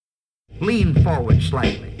Lean forward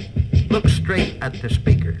slightly. Look straight at the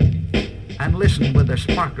speaker and listen with a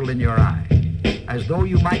sparkle in your eye, as though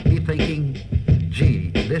you might be thinking,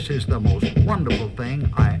 gee, this is the most wonderful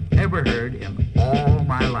thing I ever heard in all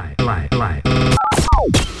my life.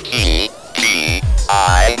 E-P-I-S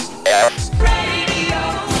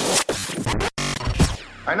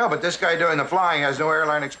I know, but this guy doing the flying has no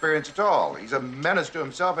airline experience at all. He's a menace to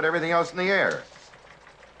himself and everything else in the air.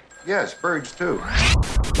 Yes, birds too.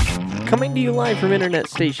 Coming to you live from internet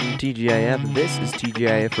station TGIF, this is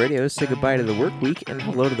TGIF Radio. Say goodbye to the work week and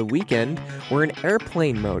hello to the weekend. We're in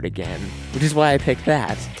airplane mode again, which is why I picked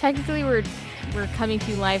that. Technically, we're coming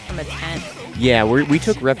to you live from a tent. Yeah, we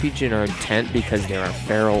took refuge in our tent because there are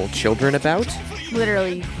feral children about.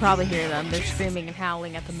 Literally, you can probably hear them. They're screaming and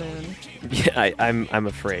howling at the moon. Yeah, I'm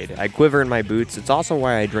afraid. I quiver in my boots. It's also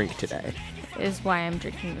why I drink today. Is why I'm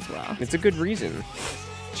drinking as well. It's a good reason.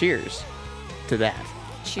 Cheers to that.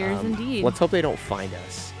 Cheers indeed. Let's hope they don't find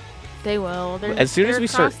us. They will. As soon as we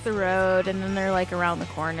across start the road, and then they're like around the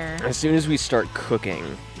corner. As soon as we start cooking,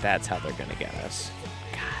 that's how they're gonna get us.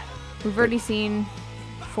 God. We've already seen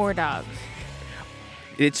 4 dogs.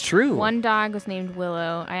 It's true. One dog was named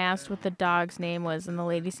Willow. I asked what the dog's name was, and the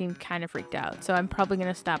lady seemed kind of freaked out. So I'm probably going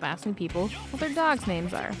to stop asking people what their dog's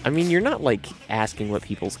names are. I mean, you're not, like, asking what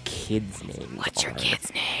people's kids' names What's your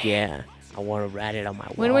kid's name? Yeah. I want to write it on my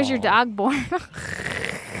wall. When was your dog born?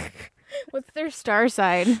 What's their star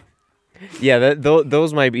sign? Yeah,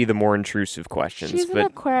 those might be the more intrusive questions. She's an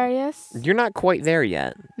but Aquarius. you're not quite there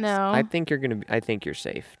yet. No. I think you're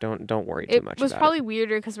safe. Don't worry too much about it. It was probably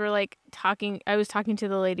weirder because we're like talking. I was talking to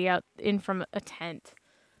the lady out in from a tent.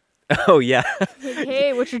 Oh yeah. Like,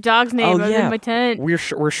 hey, what's your dog's name? I'm in my tent. We're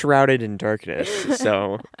shrouded in darkness,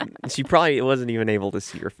 so she probably wasn't even able to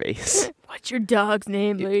see your face. What's your dog's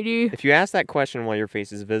name, lady? If you ask that question while your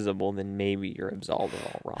face is visible, then maybe you're absolved of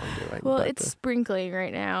all wrongdoing. Well, it's sprinkling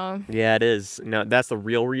right now. Yeah, it is. No, that's the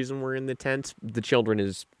real reason we're in the tent. The children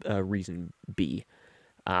is reason B.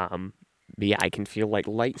 But yeah, I can feel like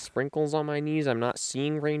light sprinkles on my knees. I'm not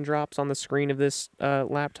seeing raindrops on the screen of this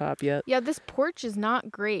laptop yet. Yeah, this porch is not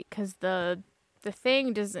great because the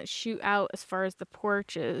thing doesn't shoot out as far as the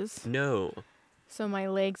porch is. No. So my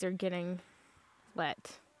legs are getting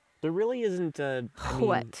wet. There really isn't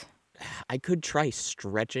Wet. I could try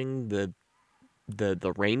stretching the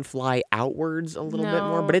rainfly outwards a little bit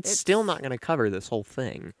more, but it's still not going to cover this whole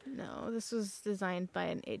thing. No, this was designed by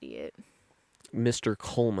an idiot. Mr.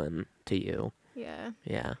 Coleman to you. Yeah.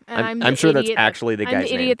 Yeah. And I'm sure that's actually the guy's name. I'm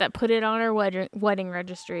the idiot that put it on our wedding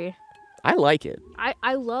registry. I like it.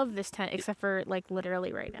 I love this tent, except for, like,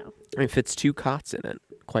 literally right now. It fits 2 cots in it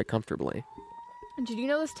quite comfortably. Did you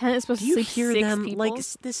know this tent is supposed Do to you sleep hear 6 them? people? Like,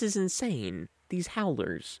 this is insane. These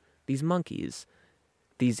howlers, these monkeys,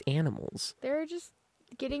 these animals. They're just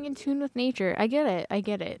getting in tune with nature. I get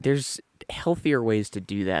it. There's healthier ways to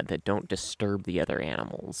do that don't disturb the other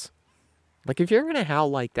animals. Like, if you're going to howl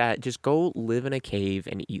like that, just go live in a cave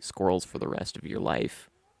and eat squirrels for the rest of your life.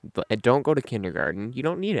 But don't go to kindergarten. You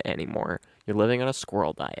don't need it anymore. You're living on a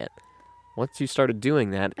squirrel diet. Once you started doing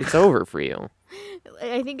that, it's over for you.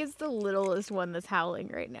 I think it's the littlest one that's howling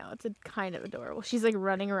right now. It's kind of adorable. She's, like,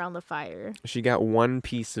 running around the fire. She got one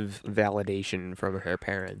piece of validation from her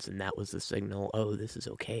parents, and that was the signal, oh, this is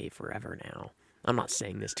okay forever now. I'm not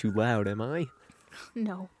saying this too loud, am I?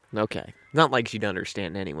 No. Okay. Not like she'd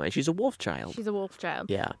understand anyway. She's a wolf child. She's a wolf child.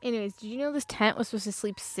 Yeah. Anyways, did you know this tent was supposed to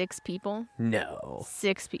sleep 6 people? No.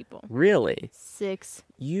 6 people. Really? 6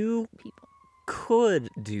 You people. could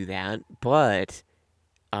do that, but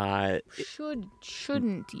Shouldn't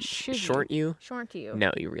you? short you? Short you.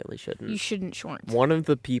 No, you really shouldn't. You shouldn't short. One of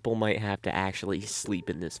the people might have to actually sleep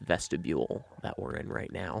in this vestibule that we're in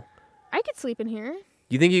right now. I could sleep in here.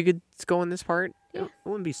 You think you could go in this part? Yeah. It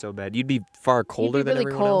wouldn't be so bad. You'd be far colder than really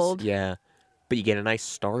everyone cold. else. Yeah. But you get a nice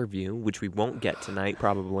star view, which we won't get tonight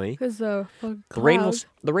probably. Because The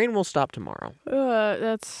rain will stop tomorrow.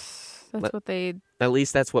 That's what they... At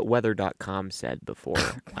least that's what weather.com said before.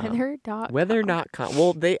 Weather.com. Weather.com.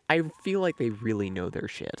 Well, I feel like they really know their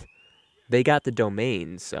shit. They got the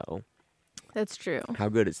domain, so That's true. how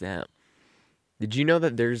good is that? Did you know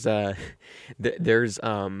that there's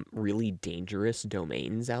really dangerous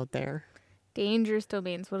domains out there? Dangerous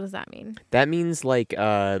domains. What does that mean? That means like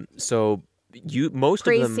so most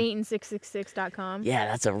Praise of them. Satan666.com. Yeah,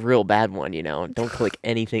 that's a real bad one. Don't click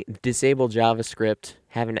anything. Disable JavaScript.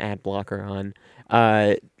 Have an ad blocker on.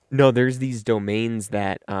 No, there's these domains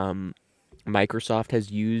that Microsoft has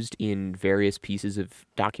used in various pieces of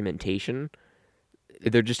documentation.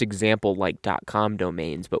 They're just example like .com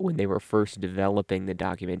domains, but when they were first developing the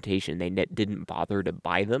documentation, they didn't bother to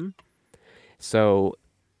buy them. So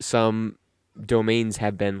some domains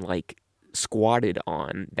have been like squatted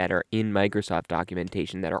on that are in Microsoft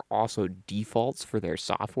documentation that are also defaults for their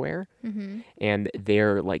software, and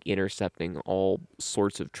they're like intercepting all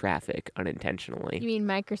sorts of traffic unintentionally. You mean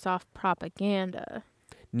Microsoft propaganda?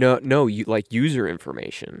 No, you like user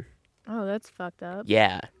information. Oh, that's fucked up.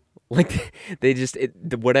 Yeah. Like they just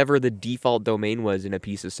whatever the default domain was in a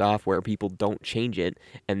piece of software, people don't change it,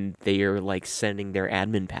 and they are like sending their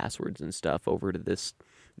admin passwords and stuff over to this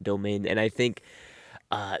domain. And I think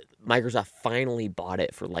Microsoft finally bought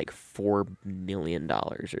it for like $4 million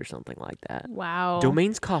or something like that. Wow.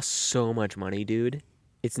 Domains cost so much money, dude.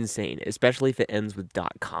 It's insane, especially if it ends with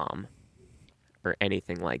 .com or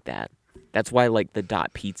anything like that. That's why like the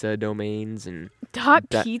 .pizza domains and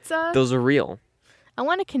 .pizza? those are real. I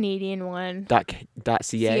want a Canadian one. .ca?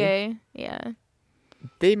 CA, yeah.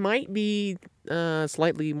 They might be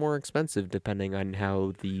slightly more expensive depending on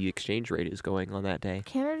how the exchange rate is going on that day.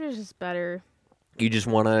 Canada's just better. You just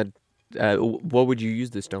want to... what would you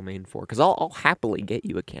use this domain for? Because I'll happily get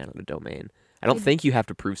you a Canada domain. I don't think you have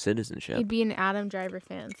to prove citizenship. It'd be an Adam Driver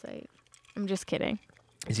fan site. I'm just kidding.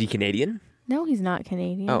 Is he Canadian? No, he's not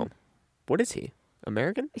Canadian. Oh. What is he?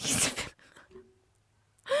 American?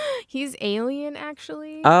 He's alien,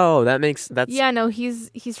 actually. Oh, that's... Yeah, no, he's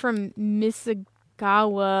from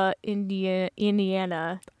Mississauga,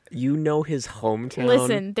 Indiana. You know his hometown?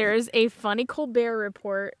 Listen, there's a funny Colbert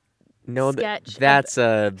Report sketch. That's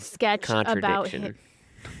a sketch about him. contradiction.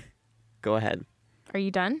 Go ahead. Are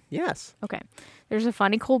you done? Yes. Okay. There's a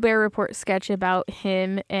funny Colbert Report sketch about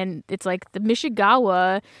him, and it's like the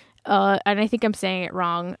Mississauga, and I think I'm saying it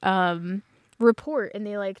wrong, report, and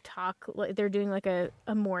they like talk, like they're doing like a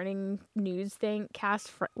morning news thing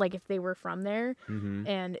cast like if they were from there,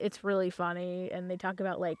 and it's really funny, and they talk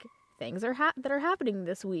about like things that are happening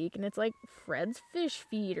this week, and it's like Fred's fish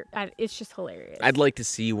feed, it's just hilarious. I'd like to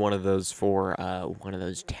see one of those for one of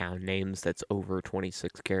those town names that's over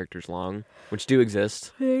 26 characters long, which do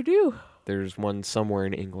exist. They do. There's one somewhere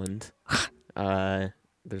in England.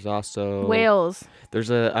 There's also Wales.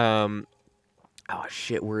 There's a oh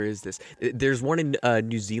shit, where is this? There's one in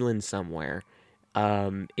New Zealand somewhere.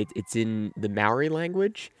 It's in the Maori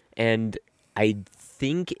language, and I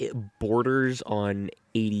think it borders on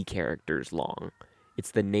 80 characters long.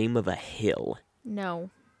 It's the name of a hill. No.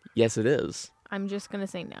 Yes, it is. I'm just gonna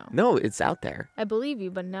say no. No, it's out there. I believe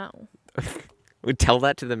you, but no. We tell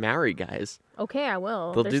that to the Maori guys. Okay, I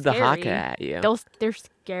will. They'll They're do the scary. haka at you. They're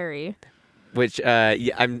scary. Which,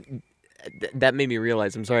 that made me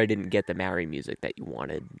realize. I'm sorry I didn't get the Maori music that you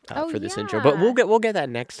wanted for this intro, but we'll get that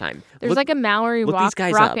next time. There's like a Maori rock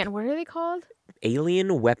band. What are they called?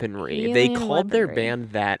 Alien Weaponry. They called their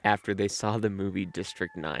band that after they saw the movie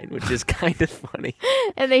District 9, which is kind of funny.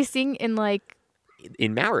 And they sing in like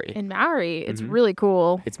in Maori. It's really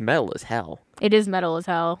cool. It's metal as hell. It is metal as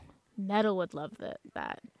hell. Metal would love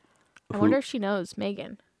that. I wonder if she knows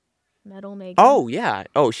Megan. Metal Megan. Oh yeah.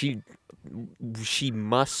 Oh, she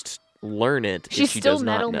must learn it. She's if she still does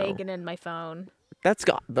not Metal know. Megan in my phone. That's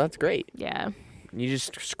great. Yeah. You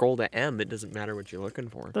just scroll to M. It doesn't matter what you're looking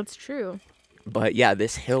for. That's true. But yeah,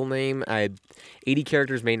 this hill name, 80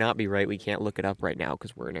 characters may not be right. We can't look it up right now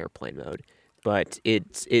because we're in airplane mode. But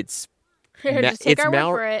it's Just take our word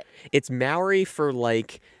for it. It's Maori for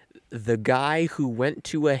like the guy who went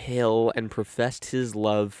to a hill and professed his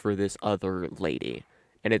love for this other lady,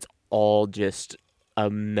 and it's all just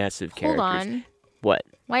a mess of characters. Hold on. What?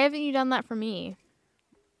 Why haven't you done that for me?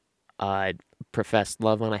 Professed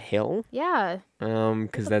love on a hill? Yeah.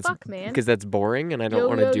 Because fuck, man? because that's boring, and I don't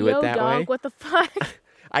want to do it that dog, way. What the fuck?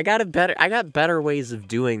 I got better ways of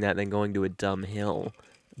doing that than going to a dumb hill.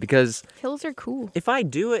 Because hills are cool. if I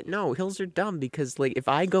do it, no, hills are dumb. Because like if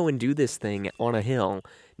I go and do this thing on a hill,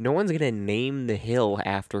 no one's gonna name the hill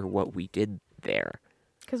after what we did there.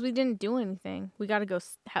 Because we didn't do anything. We gotta go.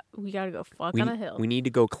 Fuck on a hill. We need to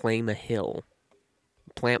go claim a hill.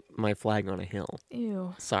 Plant my flag on a hill.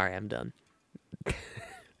 Ew. Sorry, I'm done.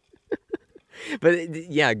 But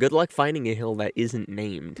yeah, good luck finding a hill that isn't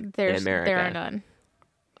named in America. There are none.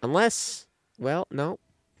 Unless, well, no.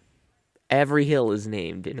 Every hill is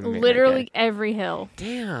named in America. Literally every hill.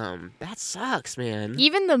 Damn, that sucks, man.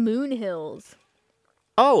 Even the moon hills.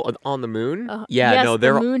 Oh, on the moon? Yeah, yes, no,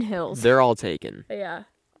 the moon hills. They're all taken. Yeah.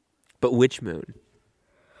 But which moon?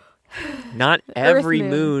 Not every moon.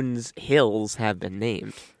 moon's hills have been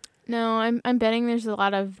named. No, I'm betting there's a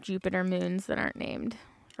lot of Jupiter moons that aren't named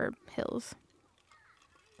for hills.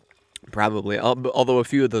 Probably. Although a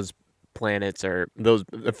few of those planets a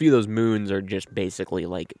few of those moons are just basically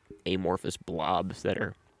like amorphous blobs that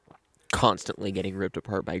are constantly getting ripped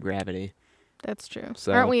apart by gravity. That's true.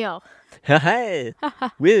 So- Aren't we all? Hey,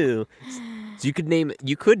 woo. So you could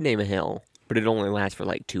name a hill, but it only lasts for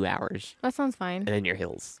like 2 hours, That sounds fine. and then your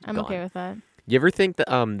hill's I'm gone. okay with that. You ever think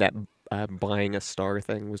that buying a star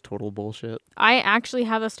thing was total bullshit? I actually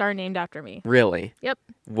have a star named after me. Really? Yep.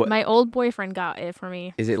 What My old boyfriend got it for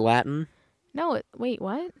me. is it Latin? No, wait,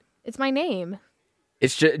 what? It's my name.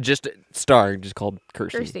 It's just a star, just called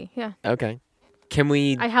Kirsty. Kirsty, yeah. Okay. Can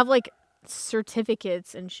we? I have like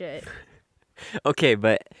certificates and shit. Okay,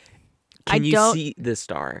 but I can you don't- see the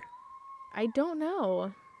star? I don't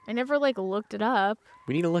know. I never like looked it up.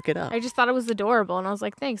 We need to look it up. I just thought it was adorable and I was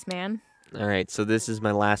like, thanks, man. All right, so this is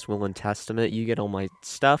my last will and testament. You get all my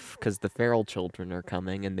stuff because the feral children are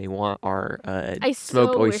coming and they want our I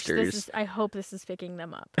smoked so wish oysters. this is, I hope this is picking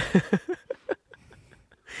them up.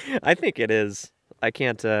 I think it is. I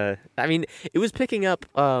can't. I mean, it was picking up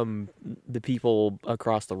the people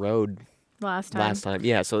across the road Last time. last time.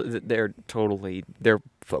 Yeah, so they're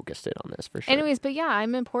focused in on this for sure. Anyways, but yeah,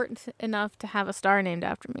 I'm important enough to have a star named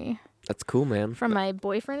after me That's cool, man. from my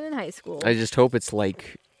boyfriend in high school. I just hope it's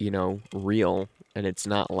like, real and it's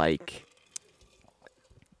not like.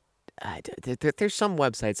 There's some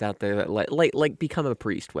websites out there that like become a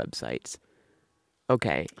priest websites.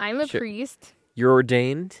 Okay, I'm a sure. priest. You're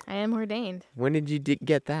ordained. I am ordained. When did you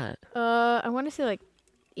get that? I want to say like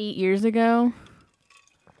 8 years ago.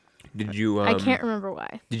 Did you? I can't remember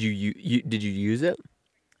why. Did you did you use it?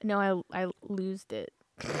 No, I losed it.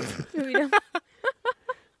 We don't-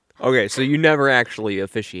 Okay, so you never actually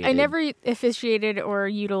officiated. I never officiated or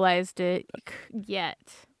utilized it yet.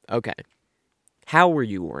 Okay. How were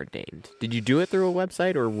you ordained? Did you do it through a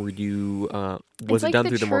website, or were you? Was It's it like done the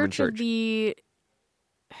through the Mormon Church Church? of the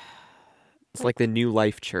It's like the New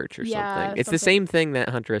Life Church or Yeah, something. It's the something. same thing that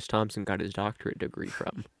Hunter S. Thompson got his doctorate degree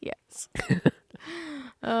from. Yes.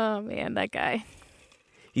 Oh man, that guy.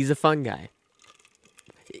 He's a fun guy.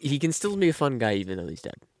 He can still be a fun guy even though he's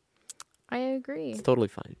dead. I agree. It's totally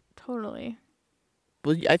fine. Totally.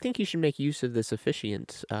 Well, I think you should make use of this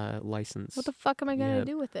officiant license. What the fuck am I gonna Yeah.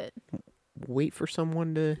 do with it? Wait for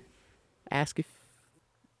someone to ask if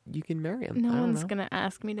you can marry him. No I don't one's know. gonna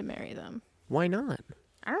ask me to marry them. Why not?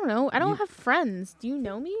 I don't know. I don't You- have friends. Do you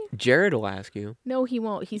know me? Jared will ask you. No, he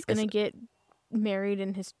won't. He's Yes. gonna get married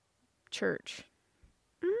in his church.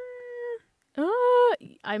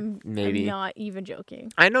 Maybe. I'm not even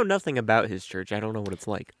joking. I know nothing about his church. I don't know what it's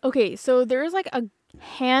like. Okay, so there's like a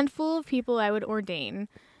handful of people I would ordain.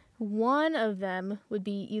 One of them would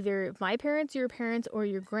be either my parents, your parents, or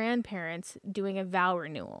your grandparents doing a vow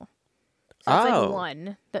renewal. So it's Oh. like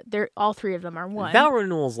one. That they're all three of them are one. Vow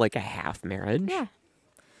renewal is like a half marriage. Yeah.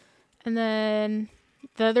 And then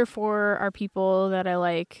the other four are people that I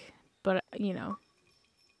like, but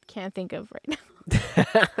can't think of right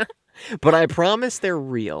now. But I promise they're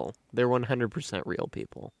real. They're 100% real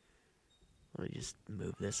people. Let me just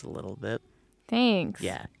move this a little bit. Thanks.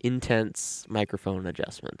 Yeah, intense microphone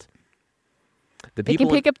adjustment. The They can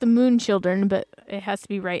people, pick up the moon children, but it has to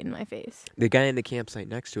be right in my face. the guy in the campsite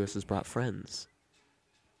next to us has brought friends.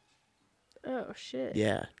 Oh shit.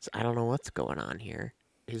 Yeah, so I don't know what's going on here.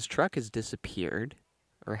 His truck has disappeared,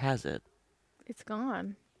 or has it? It's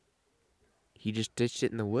gone. He just ditched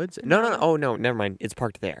it in the woods. No. Oh no, never mind. It's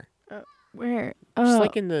parked there. Where? Just Oh,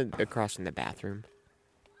 like across from the bathroom.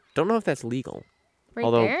 Don't know if that's legal. right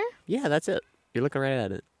although- there? Yeah, that's it. You're looking right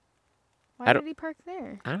at it. I Why don't- did he park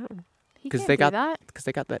there? I don't know. He 'Cause can't they do got- that. Because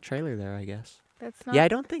they got that trailer there, I guess. That's not. Yeah, I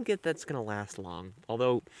don't think that's going to last long.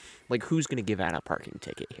 Although, like, who's going to give out a parking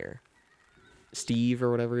ticket here? Steve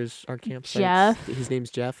or whatever is our campsite. Jeff. His name's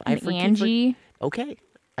Jeff. And keep for- Angie. Okay.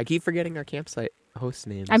 I keep forgetting our campsite host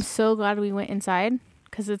names. I'm so glad we went inside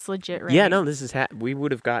because it's legit right Yeah, no, this is... we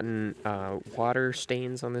would have gotten water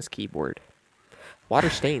stains on this keyboard. Water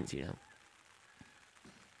stains,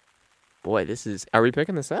 Boy, this is... Are we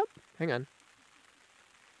picking this up? Hang on.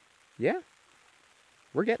 Yeah.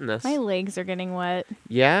 We're getting this. My legs are getting wet.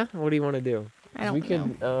 Yeah? What do you want to do? I don't we know.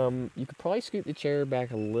 could, you could probably scoot the chair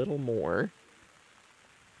back a little more.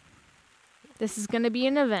 This is gonna be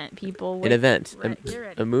an event, people. An event. Right, get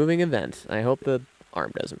ready. A moving event. I hope the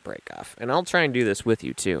arm doesn't break off. And I'll try and do this with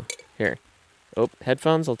you, too. Here. Oh,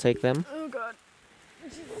 headphones. I'll take them. Oh god.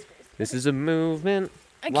 This is a movement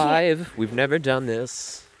I can't. live. We've never done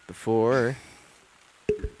this before.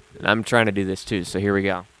 And I'm trying to do this, too, so here we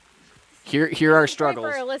go. Here are our struggles.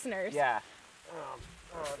 For our listeners. Yeah.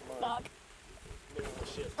 Fuck.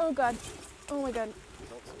 Oh god. Oh my god.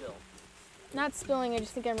 Don't spill. Not spilling. I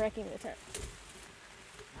just think I'm wrecking the tent.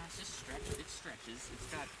 It's just stretch. It stretches. It's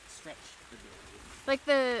got stretch ability. Like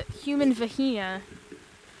the human vagina.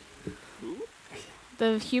 Who?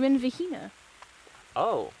 The human vagina.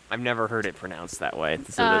 Oh, I've never heard it pronounced that way.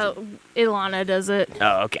 So Ilana does it.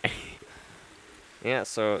 oh, okay. Yeah,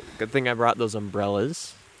 so good thing I brought those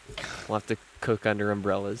umbrellas. We'll have to cook under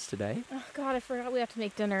umbrellas today. Oh God, I forgot we have to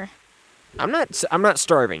make dinner. I'm not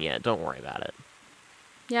starving yet. Don't worry about it.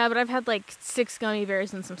 Yeah, but I've had like 6 gummy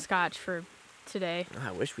bears and some scotch for today. Oh,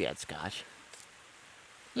 I wish we had scotch.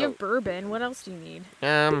 You have bourbon. What else do you need?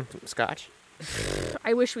 Scotch.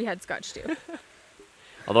 I wish we had scotch too.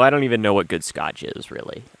 Although I don't even know what good scotch is,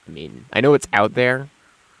 really. I mean, I know it's out there.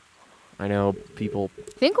 I know people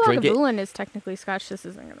I think drink it. Lagavulin is technically scotch. This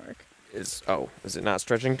isn't going to work. Is it not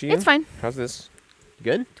stretching to you? It's fine. How's this?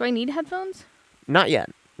 Good? Do I need headphones? Not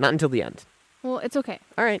yet. Not until the end. Well, it's okay.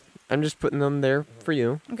 All right. I'm just putting them there for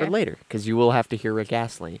you Okay. for later, because you will have to hear Rick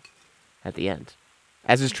Astley at the end,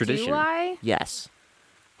 as is tradition. Do I? Yes.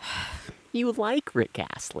 You like Rick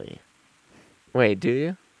Astley. Wait, do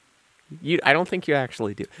you? I don't think you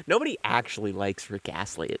actually do. Nobody actually likes Rick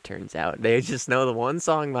Astley, it turns out. They just know the one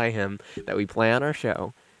song by him that we play on our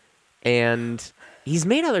show. And he's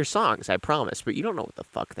made other songs, I promise, but you don't know what the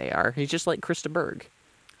fuck they are. He's just like Krista Berg.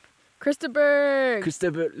 Krista Berg.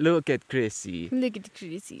 Krista Berg, look at Chrissy. Look at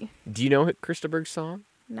Chrissy. Do you know Krista Berg's song?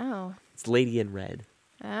 No. It's Lady in Red.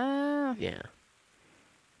 Ah. Yeah.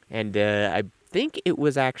 And I think it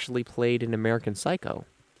was actually played in American Psycho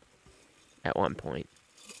at one point.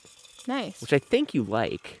 Nice. Which I think you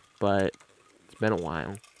like, but it's been a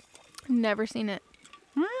while. Never seen it.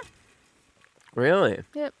 Really?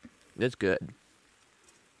 Yep. It's good.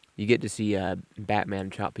 You get to see Batman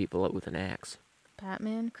chop people up with an axe.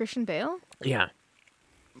 Batman? Christian Bale? Yeah.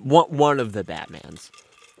 One of the Batmans.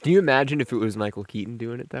 Do you imagine if it was Michael Keaton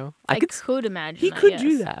doing it, though? I could imagine He that, could yes.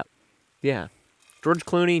 do that. Yeah. George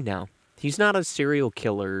Clooney? No. He's not a serial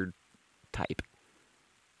killer type.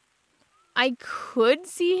 I could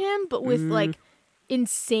see him, but with like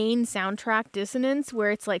insane soundtrack dissonance where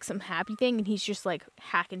it's like some happy thing and he's just like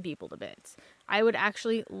hacking people to bits. I would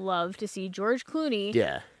actually love to see George Clooney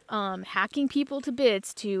Yeah. hacking people to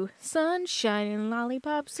bits to sunshine and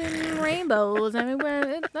lollipops and rainbows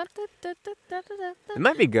everywhere. It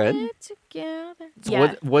might be good. Together. So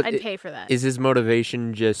Yeah, what I'd pay for that. Is his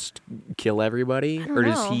motivation just kill everybody? I don't Or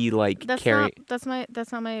does know. he like That's carry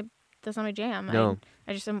not my jam. No.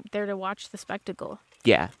 I just am there to watch the spectacle.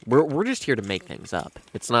 Yeah. We're just here to make things up.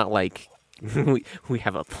 It's not like we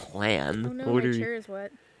have a plan. Oh no, What my are chair is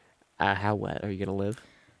wet. how wet are you gonna live?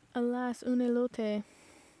 Alas, un elote.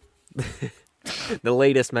 The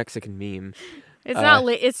latest Mexican meme. It's not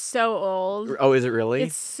late. It's so old. Oh, is it really?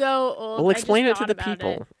 It's so old. Well, I just explain it to thought the about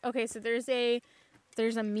people. it. Okay, so there's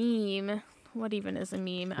a meme. What even is a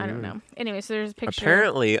meme? I don't know. Anyway, so there's a picture.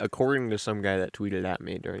 Apparently, according to some guy that tweeted at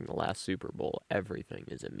me during the last Super Bowl, everything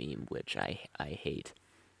is a meme, which I hate.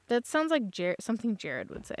 That sounds like something Jared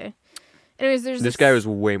would say. Anyways, there's This guy was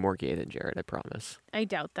way more gay than Jared, I promise. I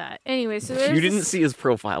doubt that. Anyway, so there's You didn't see his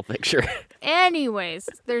profile picture. Anyways,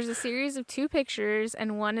 there's a series of 2 pictures,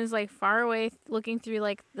 and one is like far away, looking through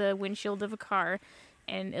like the windshield of a car,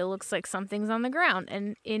 and it looks like something's on the ground.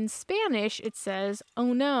 And in Spanish, it says,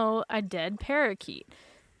 "Oh no, a dead parakeet."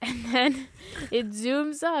 And then it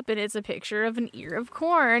zooms up, and it's a picture of an ear of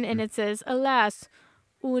corn, and it says, "Alas,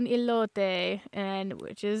 un elote," and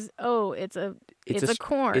which is it's a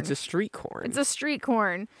corn. It's a street corn. It's a street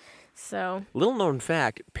corn. So Little known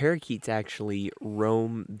fact, parakeets actually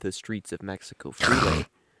roam the streets of Mexico freely,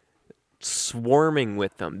 swarming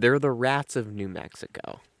with them. They're the rats of New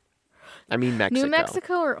Mexico. I mean Mexico. New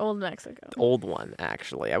Mexico or Old Mexico? Old one,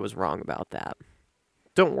 actually. I was wrong about that.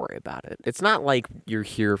 Don't worry about it. It's not like you're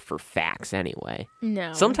here for facts anyway.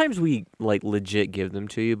 No. Sometimes we like legit give them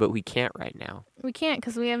to you, but we can't right now. We can't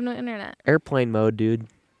because we have no internet. Airplane mode, dude.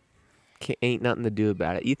 Ain't nothing to do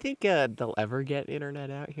about it. You think they'll ever get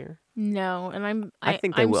internet out here? No, and I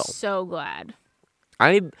think they will. I'm so glad.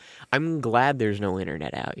 I'm glad there's no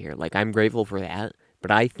internet out here. Like, I'm grateful for that.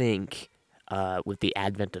 But I think with the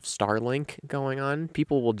advent of Starlink going on,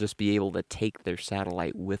 people will just be able to take their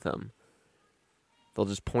satellite with them. They'll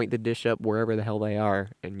just point the dish up wherever the hell they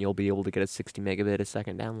are, and you'll be able to get a 60 megabit a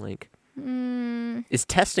second downlink. It's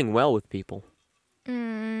testing well with people.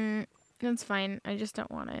 That's fine. I just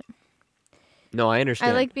don't want it. No, I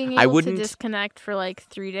understand. I like being able to disconnect for like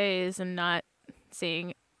 3 days and not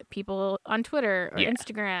seeing people on Twitter or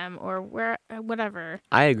Instagram or whatever.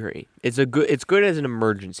 I agree. It's good as an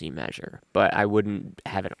emergency measure, but I wouldn't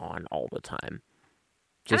have it on all the time.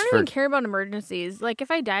 I don't even care about emergencies. Like, if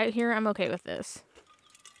I die out here, I'm okay with this.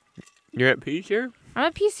 You're at peace here? I'm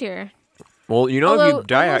at peace here. Well, if you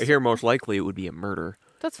die out here, most likely it would be a murder.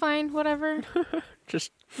 That's fine. Whatever.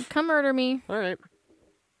 Just come murder me. all right.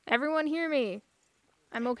 Everyone hear me.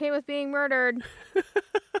 I'm okay with being murdered.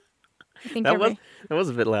 I think That was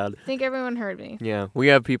a bit loud. I think everyone heard me Yeah, we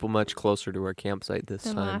have people much closer to our campsite this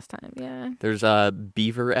than time. last time. Yeah. There's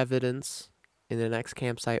beaver evidence in the next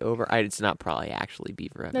campsite over. It's not probably actually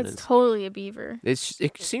beaver evidence. That's totally a beaver. It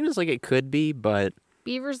seems like it could be, but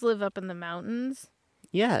Beavers live up in the mountains,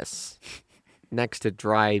 yes, next to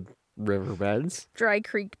dry riverbeds. dry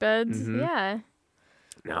creek beds. Mhm. Yeah.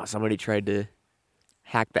 No, somebody tried to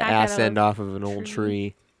hack the Hack ass out end a off of an old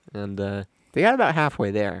tree. tree, and they got about halfway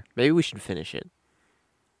there. Maybe we should finish it.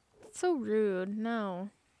 It's so rude. No.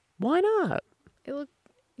 Why not?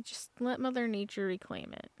 Just let Mother Nature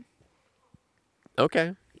reclaim it.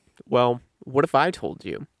 Okay. Well, what if I told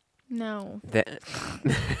you No. that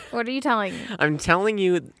What are you telling me? I'm telling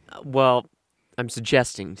you? Well, I'm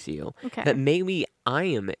suggesting to you Okay. that maybe I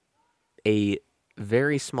am a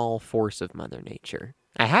very small force of Mother Nature.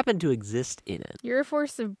 I happen to exist in it. You're a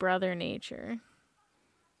force of Brother Nature.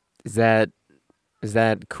 Is that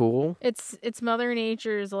cool? It's Mother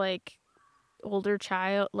Nature's like oldest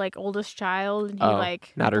child, and he Oh,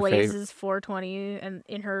 not her favorite. blazes 420 and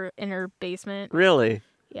in her basement. Really?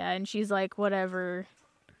 Yeah, and she's like, whatever.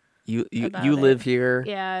 You About live it. here.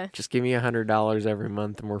 Yeah, Just give me $100 every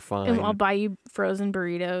month and we're fine. and I'll buy you frozen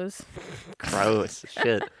burritos. Gross.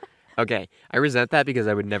 Shit. Okay. I resent that because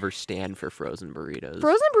I would never stand for frozen burritos.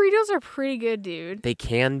 Frozen burritos are pretty good, dude. They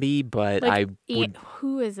can be, but Like,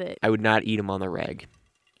 who is it? I would not eat them on the reg.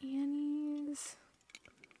 Annie's.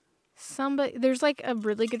 There's like a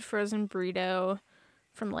really good frozen burrito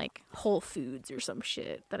from like Whole Foods or some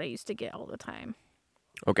shit that I used to get all the time.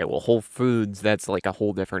 Okay, well, Whole Foods, that's like a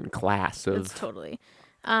whole different class of... It's totally.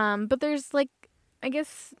 But there's like, I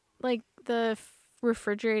guess like the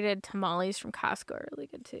refrigerated tamales from Costco are really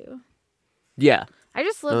good too. Yeah. I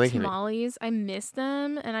just No, love they can be. tamales. I miss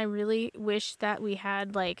them, and I really wish that we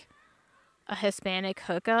had like a Hispanic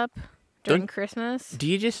hookup during Christmas. Do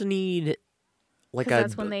you just need like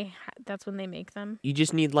Because that's when they make them. You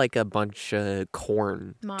just need like a bunch of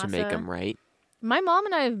corn to make Masa. them, right? My mom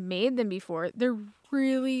and I have made them before. They're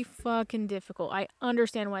really fucking difficult. I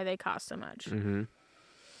understand why they cost so much. Mm-hmm.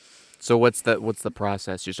 So what's the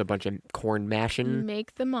process? Just a bunch of corn You mashing?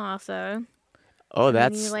 make the masa. Oh, and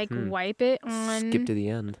then that's... you like wipe it on. Skip to the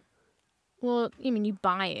end. Well, I mean, you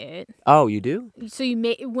buy it. Oh, you do? So you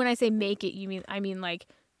make. When I say make it, I mean like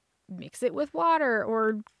mix it with water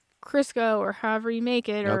or Crisco or however you make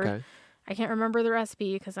it. Or Okay. I can't remember the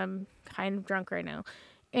recipe because I'm kind of drunk right now.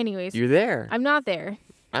 Anyways, You're there. I'm not there.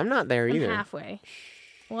 I'm not there I'm either. halfway.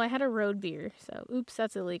 Well, I had a road beer, so oops,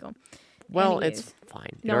 that's illegal. Well, Anyways, it's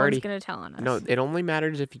fine. No one's gonna tell on us. No, it only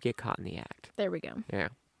matters if you get caught in the act. There we go. Yeah.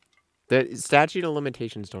 The statute of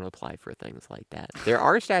limitations don't apply for things like that. There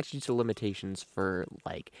are statutes of limitations for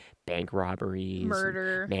like bank robberies,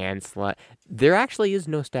 Murder. manslaughter. There actually is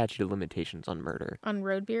no statute of limitations on murder. On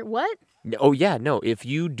road beer. What? Oh yeah, no. If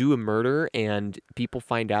you do a murder and people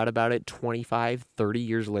find out about it 25, 30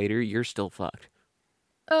 years later, you're still fucked.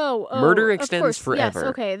 Oh, Murder of extends course. forever. Yes,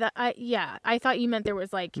 okay. I thought you meant there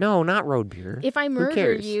was like No, not road beer. if I Who murder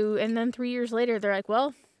cares? you and then 3 years later they're like,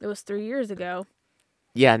 well, it was 3 years ago.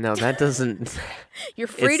 Yeah, no, that doesn't. You're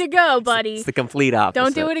free to go, buddy. It's the complete opposite.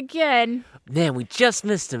 Don't do it again. Man, we just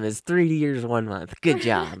missed him. It's 3 years, 1 month. Good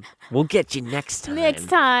job. We'll get you next time. Next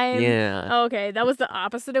time. Yeah. Okay, that was the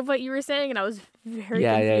opposite of what you were saying, and I was very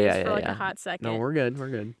Yeah, confused for like a hot second. No, we're good. We're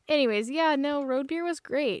good. Anyways, yeah, no, road beer was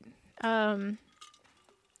great.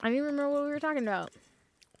 I don't even remember what we were talking about.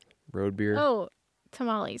 Road beer. Oh,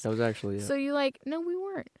 tamales. That was actually it. So you no, we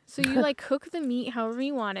weren't. So you cook the meat however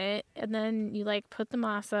you want it, and then you put the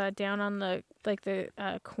masa down on the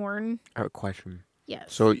corn. I have a question.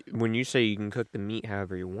 Yes. So when you say you can cook the meat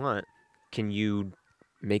however you want, can you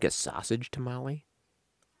make a sausage tamale?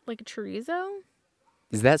 Like a chorizo?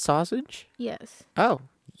 Is that sausage? Yes. Oh,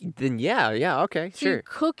 then yeah, okay, So you sure.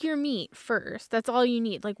 cook your meat first. That's all you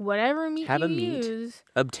need. Like whatever meat Have you a meat. use.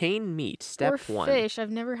 Obtain meat. Step or 1. fish.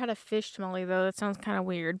 I've never had a fish tamale though. That sounds kind of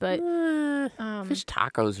weird, but Fish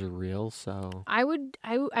tacos are real, so. I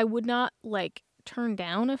would not turn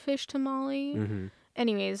down a fish tamale. Mm-hmm.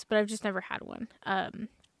 Anyways, but I've just never had one.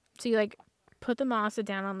 So you put the masa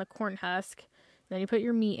down on the corn husk, then you put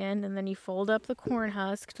your meat in, and then you fold up the corn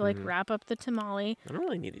husk to wrap up the tamale. I don't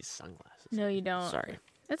really need these sunglasses. No, you don't. Sorry.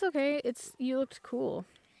 It's okay. You looked cool.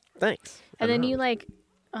 Thanks. And then you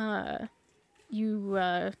know.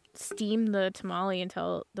 steam the tamale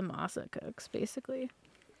until the masa cooks, basically.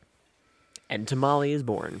 And tamale is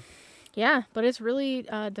born. Yeah, but it's really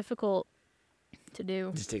difficult to do.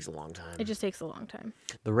 It just takes a long time. It just takes a long time.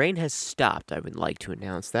 The rain has stopped. I would like to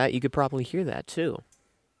announce that. You could probably hear that too.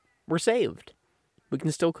 We're saved. We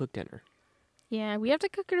can still cook dinner. Yeah, we have to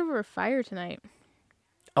cook it over a fire tonight.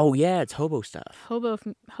 Oh yeah, it's hobo stuff.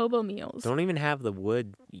 Hobo meals. Don't even have the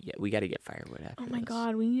wood yet. We got to get firewood after Oh my this.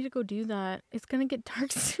 god, we need to go do that. It's gonna get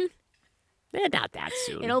dark soon. Not that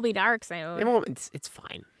soon. It'll be dark soon. It won't, it's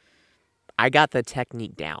fine. I got the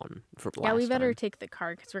technique down from last Yeah, we better time. take the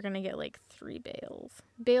car because we're gonna get like 3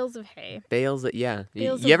 bales of hay. Bales, yeah.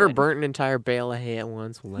 Bales You of ever wood. burnt an entire bale of hay at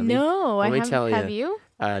once? Let me, No, let I me haven't. tell Have you.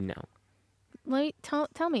 you? No. Let me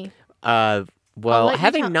tell me. Well, let you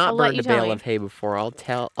having tell- not I'll let burned you a tell bale me. of hay before, I'll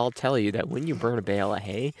tell you that when you burn a bale of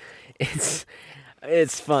hay, it's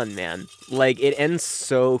fun, man. Like it ends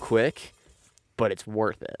so quick, but it's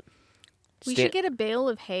worth it. We should get a bale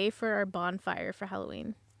of hay for our bonfire for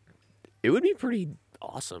Halloween. It would be pretty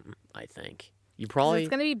awesome, I think. You 'Cause probably it's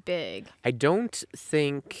gonna be big. I don't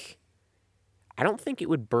think it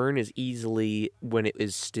would burn as easily when it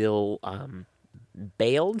is still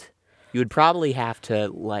baled. You would probably have to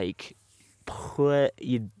like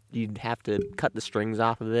you'd have to cut the strings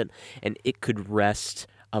off of it, and it could rest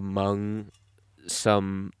among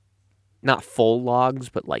some not full logs,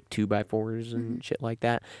 but like 2x4s and shit like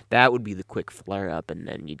that. That would be the quick flare up, and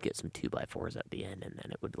then you'd get some 2x4s at the end, and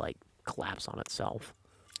then it would like collapse on itself.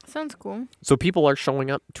 Sounds cool. So people are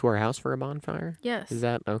showing up to our house for a bonfire? Yes. Is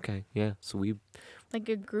that okay? Yeah. So we Like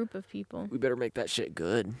a group of people better make that shit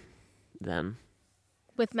good then.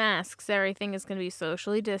 with masks. Everything is gonna be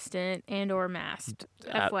socially distant and or masked.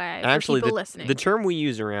 FYI, Actually, for people listening. the term we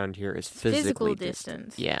use around here is physically physical distant.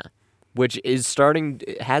 distance. Yeah. Which is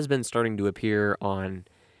has been starting to appear on,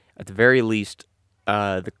 at the very least,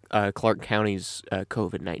 the Clark County's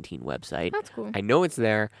COVID-19 website. That's cool. I know it's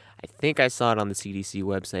there. I think I saw it on the CDC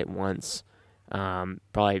website once,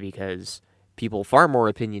 probably because people far more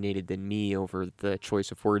opinionated than me over the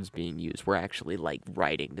choice of words being used were actually like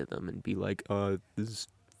writing to them and be like, this is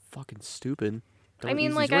fucking stupid. I Don't mean,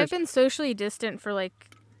 use like these I've words." been socially distant for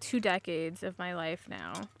like 2 decades of my life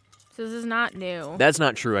now, so this is not new. That's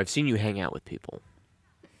not true. I've seen you hang out with people.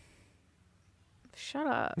 Shut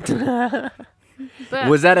up. But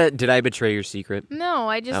Was that did I betray your secret? no,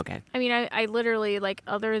 I just. Okay. I mean, I literally like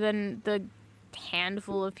other than the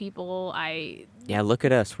handful of people Yeah, look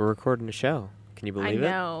at us. We're recording a show. Can you I believe it?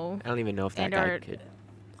 know. I don't even know if that And guy are could.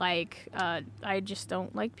 like I just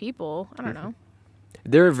don't like people. I don't know.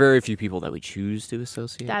 There are very few people that we choose to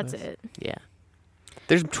associate That's with. it. Yeah.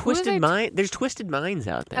 There's I twisted There's twisted minds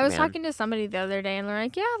out there. I was man. talking to somebody the other day and they're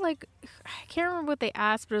like, yeah, like I can't remember what they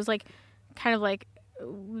asked, but it was like kind of like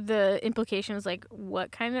the implication was like,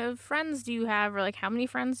 what kind of friends do you have, or like how many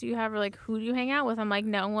friends do you have, or like who do you hang out with? I'm like,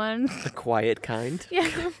 no one. the quiet kind. Yeah,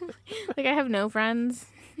 like I have no friends.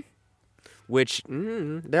 Which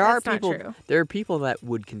there That's are not people. true. There are people that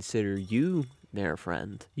would consider you their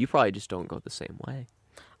friend. You probably just don't go the same way.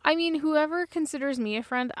 I mean, whoever considers me a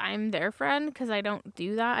friend, I'm their friend because I don't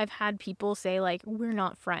do that. I've had people say like, we're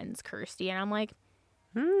not friends, Kirsty, and I'm like,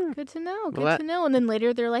 good to know, good to know. And then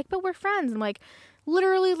later they're like, but we're friends. I'm like,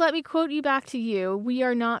 literally, let me quote you back to you. We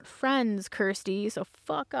are not friends, Kirsty, so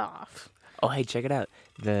fuck off. Oh, hey, check it out.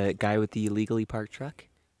 The guy with the illegally parked truck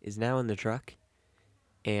is now in the truck,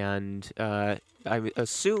 and I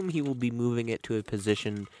assume he will be moving it to a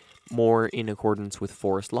position more in accordance with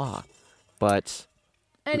forest law. But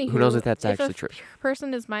Anywho, who knows if that's if actually a true?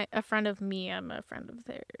 Person is a friend of me, I'm a friend of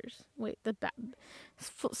theirs. Wait,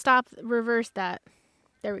 stop, reverse that.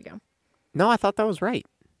 There we go. No, I thought that was right.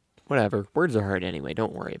 Whatever. Words are hard anyway.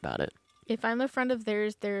 Don't worry about it. If I'm a friend of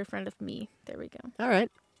theirs, they're a friend of me. There we go. All right.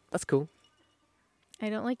 That's cool. I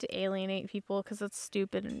don't like to alienate people because that's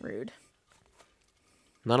stupid and rude.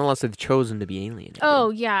 Not unless they've chosen to be alienated.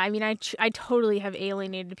 Oh, yeah. I mean, I totally have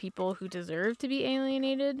alienated people who deserve to be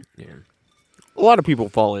alienated. Yeah. A lot of people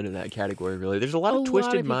fall into that category, really. There's a lot A of lot of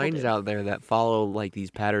twisted people minds do. out there that follow like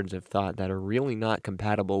these patterns of thought that are really not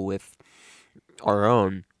compatible with our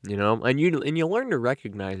own, you know? And you learn to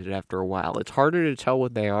recognize it after a while. It's harder to tell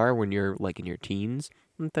what they are when you're like in your teens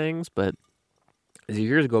and things, but as the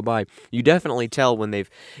years go by, you definitely tell when they've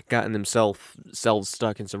gotten themselves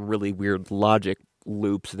stuck in some really weird logic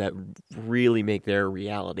loops that really make their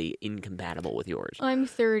reality incompatible with yours. I'm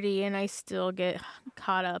 30 and I still get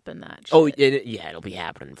caught up in that shit. Oh, yeah, it'll be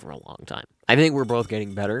happening for a long time. I think we're both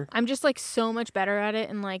getting better. I'm just like so much better at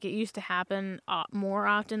it, and like it used to happen more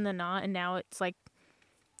often than not, and now it's like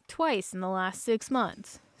twice in the last 6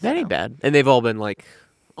 months. That ain't bad. And they've all been like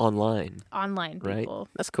online, Online right? people.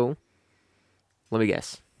 That's cool. Let me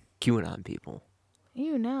guess. QAnon people.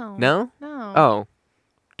 You know. No? No. Oh.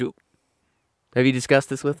 Have you discussed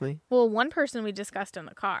this with me? Well, one person we discussed in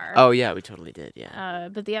the car. Oh, yeah, we totally did, yeah.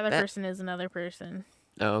 But the other That- person is another person.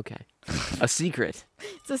 Oh, okay. A secret.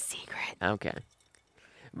 It's a secret. Okay.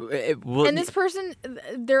 And this person,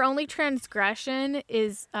 their only transgression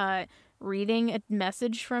is reading a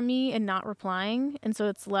message from me and not replying, and so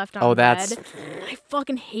it's left on read. I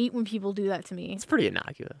fucking hate when people do that to me. It's pretty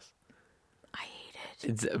innocuous. I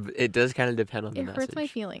hate it. It does kind of depend on the message. It hurts my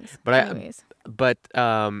feelings. But anyways.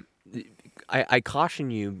 I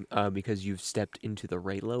caution you because you've stepped into the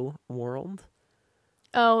Raylo world.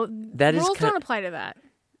 Oh, that rules is don't apply to that.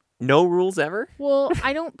 No rules ever? Well,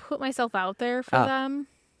 I don't put myself out there for them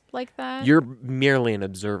like that. You're merely an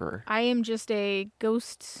observer. I am just a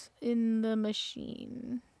ghost in the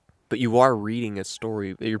machine. But you are reading a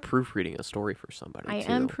story. You're proofreading a story for somebody, I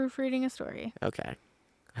am proofreading a story. Okay.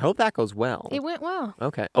 I hope that goes well. It went well.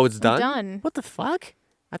 Okay. Oh, it's done? Done. What the fuck?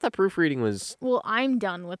 I thought proofreading was... Well, I'm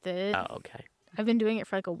done with it. Oh, okay. I've been doing it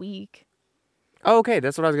for like a week. Oh, okay,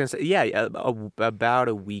 that's what I was going to say. Yeah, about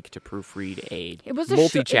a week to proofread a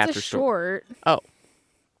multi-chapter story. It's a short. Oh.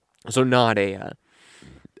 So not a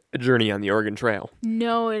journey on the Oregon Trail.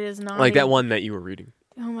 No, it is not. Like that one that you were reading.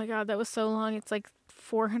 Oh my god, that was so long. It's like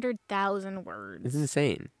 400,000 words. It's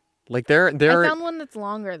insane. Like there I found one that's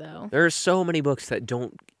longer though. There are so many books that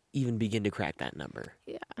don't even begin to crack that number.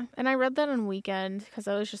 Yeah, and I read that on weekend because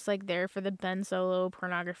I was just like there for the Ben Solo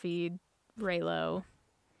pornography, Raylo,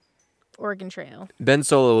 Oregon Trail. Ben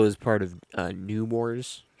Solo is part of New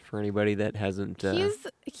Wars for anybody that hasn't.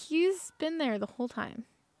 He's been there the whole time.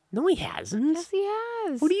 No, he hasn't. Yes, he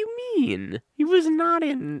has. What do you mean? He was not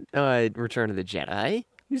in Return of the Jedi.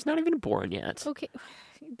 He was not even born yet. Okay,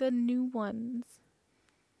 the new ones.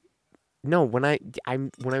 No, when I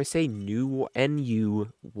say New NU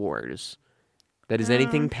Wars, that is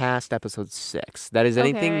anything past episode 6. That is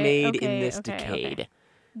anything made in this decade.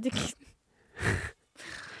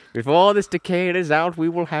 Before this decade is out, we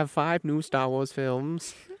will have 5 new Star Wars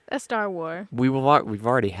films. A Star Wars. We've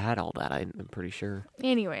already had all that. I'm pretty sure.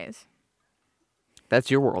 Anyways,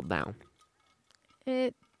 that's your world now.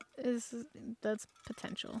 That's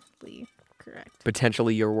potentially correct.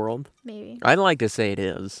 Potentially your world? Maybe. I'd like to say it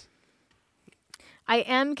is. I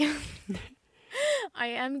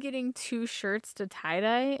am getting 2 shirts to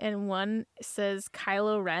tie-dye, and one says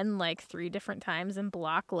Kylo Ren like 3 different times in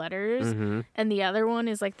block letters, and the other one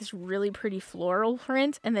is like this really pretty floral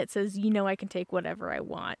print, and it says, I can take whatever I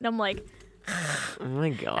want. And I'm like, oh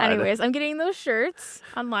my god. Anyways, I'm getting those shirts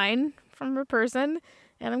online from a person,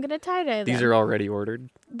 and I'm going to tie-dye them. These are already ordered?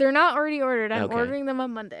 They're not already ordered. I'm ordering them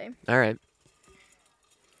on Monday. All right.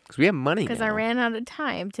 Because we have money Because I ran out of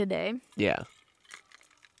time today. Yeah.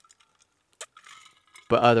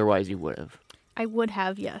 But otherwise you would have. I would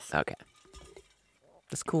have, yes. Okay.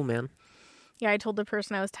 That's cool, man. Yeah, I told the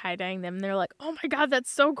person I was tie-dyeing them, and they're like, oh my god,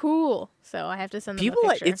 that's so cool. So I have to send them a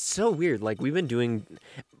picture. It's so weird. Like,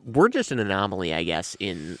 we're just an anomaly, I guess,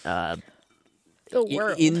 in the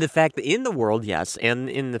world. In the world, yes. And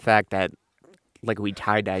in the fact that, like, we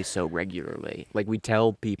tie-dye so regularly. Like, we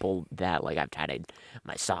tell people that, like, I've tie-dyed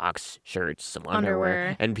my socks, shirts, some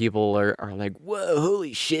underwear. And people are like, whoa,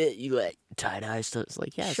 holy shit, you, like, tie-dye stuff. It's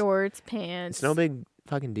like, yes. Shorts, pants. It's no big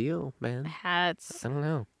fucking deal, man. Hats. I don't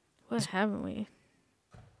know. What haven't we?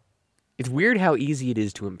 It's weird how easy it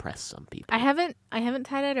is to impress some people. I haven't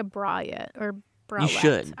tie-dyed a bra yet, or bralette. You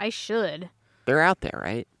should. I should. They're out there,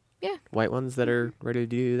 right? Yeah. White ones that are ready to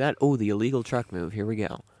do that. Oh, the illegal truck move. Here we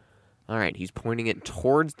go. All right, he's pointing it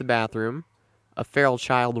towards the bathroom. A feral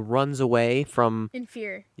child runs away from... In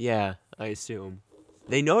fear. Yeah, I assume.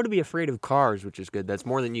 They know to be afraid of cars, which is good. That's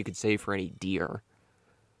more than you could say for any deer.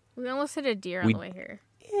 We almost hit a deer on the way here.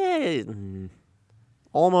 Yeah,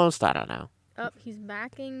 almost, I don't know. Oh, he's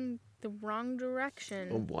backing the wrong direction.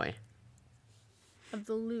 Oh, boy. Of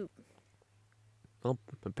the loop. Well,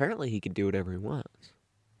 apparently he can do whatever he wants.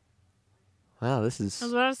 Wow, this is... I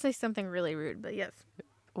was about to say something really rude, but yes.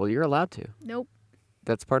 Well, you're allowed to. Nope.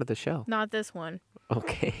 That's part of the show. Not this one.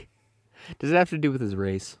 Okay. Does it have to do with his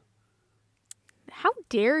race? How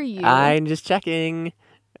dare you? I'm just checking.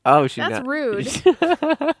 Oh, That's rude.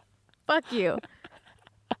 Fuck you.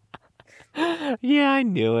 Yeah, I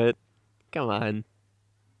knew it. Come on.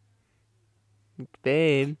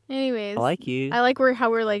 Babe. Anyways. I like you. I like how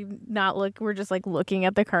we're like we're just like looking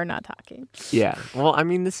at the car, not talking. Yeah. Well, I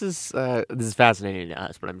mean, this is fascinating to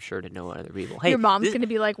us, but I'm sure to no other people. Hey, your mom's gonna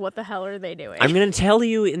be like, "What the hell are they doing?" I'm gonna tell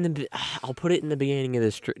you I'll put it in the beginning of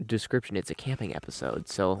this description. It's a camping episode,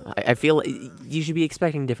 so I feel you should be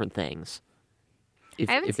expecting different things.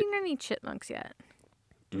 I haven't seen any chipmunks yet.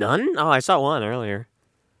 None? Oh, I saw one earlier.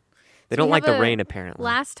 They don't like the rain, apparently.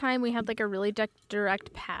 Last time we had like a really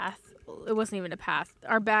direct path. It wasn't even a path.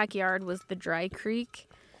 Our backyard was the dry creek,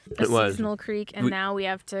 a seasonal creek, and now we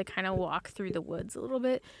have to kind of walk through the woods a little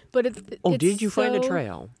bit. But it's did you find a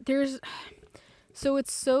trail? So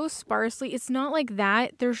it's so sparsely. It's not like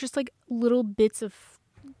that. There's just like little bits of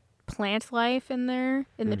plant life in there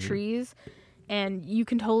in the trees, and you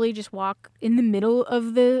can totally just walk in the middle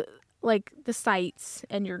of the sites,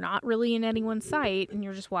 and you're not really in anyone's sight, and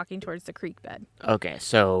you're just walking towards the creek bed. Okay,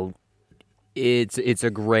 so it's a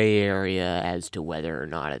gray area as to whether or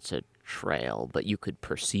not it's a trail, but you could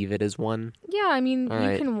perceive it as one. Yeah, I mean, All you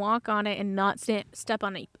right. can walk on it and not step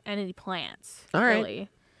on any plants. All right. Really,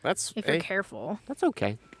 That's if you're careful. That's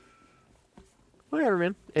okay. Whatever,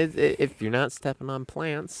 man. If you're not stepping on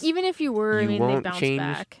plants, Even if you were, I You mean, they won't bounce change-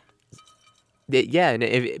 back. yeah.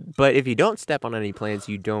 But if you don't step on any plants,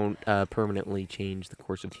 you don't permanently change the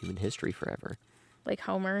course of human history forever. Like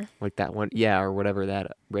Homer. Like that one, yeah, or whatever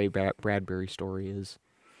that Ray Bradbury story is.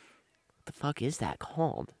 What the fuck is that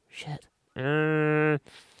called? Shit. You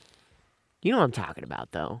know what I'm talking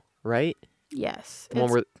about, though, right? Yes. The one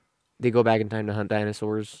it's- where they go back in time to hunt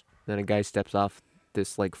dinosaurs. Then a guy steps off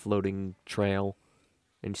this like floating trail,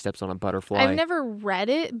 and he steps on a butterfly. I've never read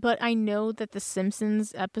it, but I know that the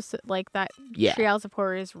Simpsons episode, like that Yeah. Treehouse of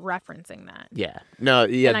Horror, is referencing that. Yeah. No.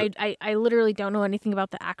 Yeah. And I literally don't know anything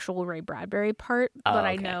about the actual Ray Bradbury part, but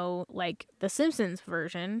I okay. know like the Simpsons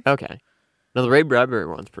version. Okay. No, the Ray Bradbury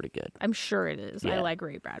one's pretty good. I'm sure it is. I Yeah. like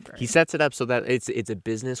Ray Bradbury. He sets it up so that it's a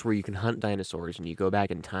business where you can hunt dinosaurs, and you go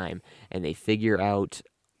back in time, and they figure out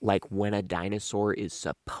like when a dinosaur is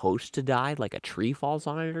supposed to die, like a tree falls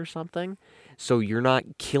on it or something. So you're not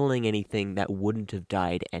killing anything that wouldn't have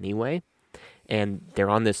died anyway. And they're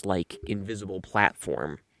on this like invisible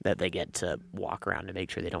platform that they get to walk around to make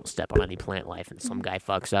sure they don't step on any plant life, and some guy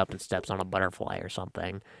fucks up and steps on a butterfly or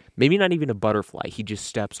something. Maybe not even a butterfly, he just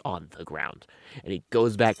steps on the ground. And he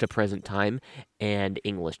goes back to present time, and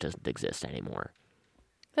English doesn't exist anymore.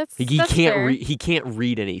 That's He that's can't fair. he can't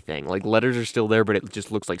read anything. Like letters are still there, but it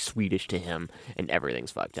just looks like Swedish to him, and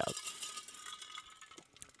everything's fucked up.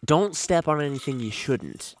 Don't step on anything you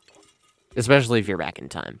shouldn't, especially if you're back in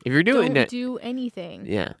time. If you're doing Don't it, do anything.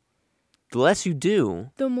 yeah, the less you do,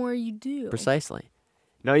 The more you do. precisely.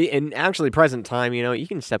 No, in actually present time, you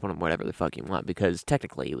can step on whatever the fuck you want because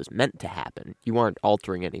technically it was meant to happen. You aren't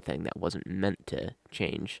altering anything that wasn't meant to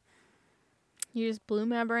change. You just blew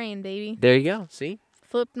my brain, baby. There you go. See,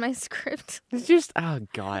 Flipped my script. it's just oh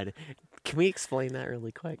god. Can we explain that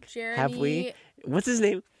really quick? Have we? What's his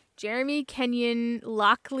name? Jeremy Kenyon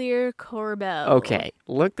Locklear Corbell. Okay,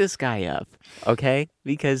 look this guy up, okay?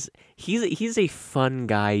 Because he's a fun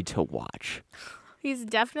guy to watch. He's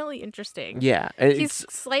definitely interesting. Yeah, He's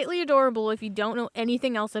slightly adorable if you don't know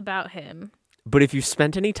anything else about him. but if you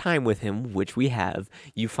spent any time with him, which we have,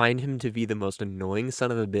 you find him to be the most annoying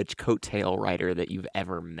son of a bitch coattail rider that you've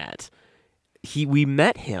ever met. We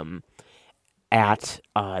met him at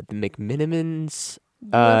the McMinimans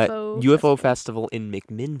UFO Festival in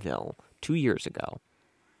McMinnville 2 years ago.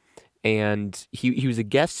 And he was a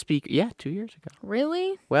guest speaker. Yeah, 2 years ago.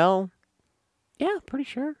 Really? Well, yeah, pretty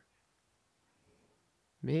sure.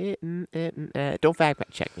 Don't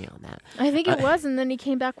fact check me on that. I think it was, and then he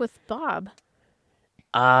came back with Bob.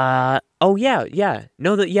 Oh yeah.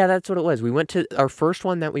 No, that's what it was. We went to our first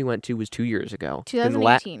one that we went to was 2 years ago. Then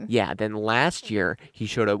 2018. Then last year he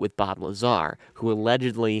showed up with Bob Lazar, who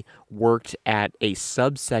allegedly worked at a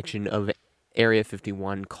subsection of Area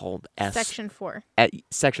 51 called Section 4.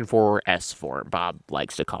 Section 4 or S4. Bob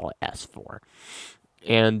likes to call it S4.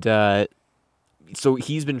 And so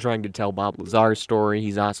he's been trying to tell Bob Lazar's story.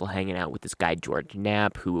 He's also hanging out with this guy, George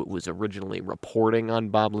Knapp, who was originally reporting on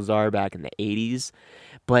Bob Lazar back in the 80s.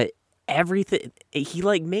 But everything, he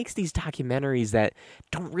makes these documentaries that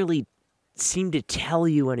don't really seem to tell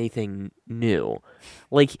you anything new.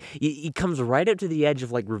 He comes right up to the edge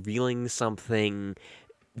of revealing something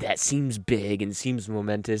that seems big and seems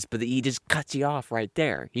momentous, but he just cuts you off right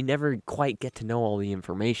there. You never quite get to know all the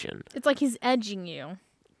information. It's like he's edging you,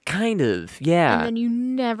 Kind of, yeah. and then you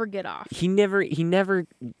never get off. He never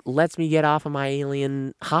lets me get off of my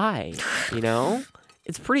alien high,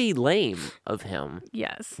 It's pretty lame of him,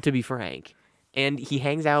 Yes. to be frank. And he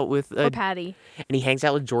hangs out with Or Patty.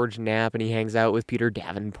 George Knapp, and he hangs out with Peter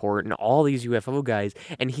Davenport and all these UFO guys,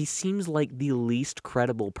 and he seems like the least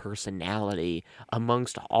credible personality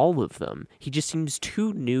amongst all of them. He just seems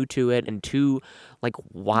too new to it and too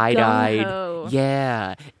wide-eyed. Gung-ho.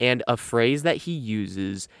 Yeah, and a phrase that he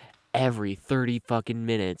uses every 30 fucking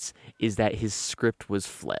minutes is that his script was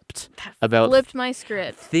flipped. About Flipped my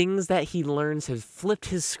script. things that he learns have flipped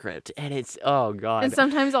his script, and it's oh god. And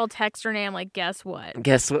sometimes I'll text Renee, I'm like, guess what?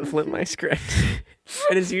 Guess what flipped my script?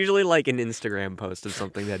 And it's usually an Instagram post of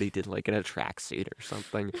something that he did in a tracksuit or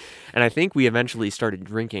something. And I think we eventually started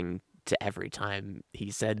drinking to every time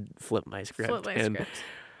he said flip my script. Flip my and script.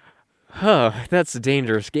 Huh, that's a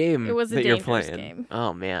dangerous game It was a that you're dangerous playing. game.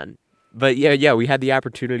 Oh man. But yeah, we had the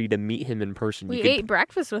opportunity to meet him in person. We ate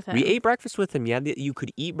breakfast with him. We ate breakfast with him. Yeah, you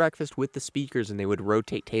could eat breakfast with the speakers, and they would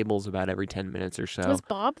rotate tables about every 10 minutes or so. Was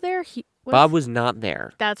Bob there? Bob was not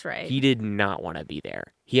there. That's right. He did not want to be there.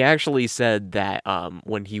 He actually said that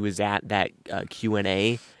when he was at that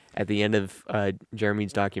Q&A at the end of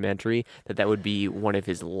Jeremy's documentary, that would be one of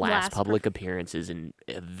his last public appearances in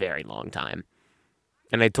a very long time.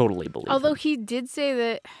 And I totally believe Although him. he did say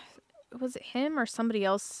that, was it him or somebody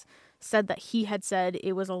else said that he had said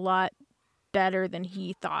it was a lot better than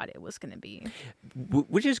he thought it was going to be.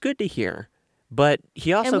 Which is good to hear. But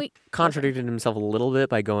he also contradicted himself a little bit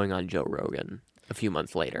by going on Joe Rogan a few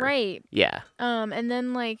months later. Right. Yeah. And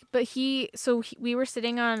then we were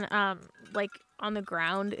sitting on on the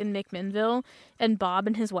ground in McMinnville, and Bob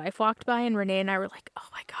and his wife walked by, and Renee and I were like, "Oh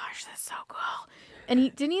my gosh, that's so cool." And he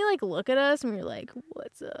didn't look at us, and we were like,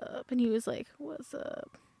 "What's up?" And he was like, "What's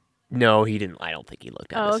up?" No, he didn't. I don't think he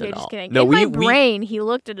looked at us at all. Just kidding. No, in my brain, he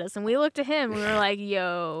looked at us, and we looked at him, and we were like,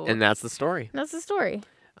 "Yo." And that's the story. That's the story.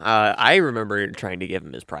 I remember trying to give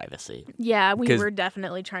him his privacy. Yeah, we were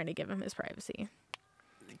definitely trying to give him his privacy.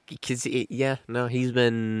 Because, he's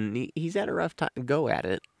had a rough time go at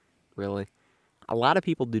it, really. A lot of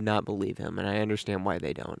people do not believe him, and I understand why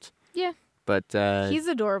they don't. Yeah. But he's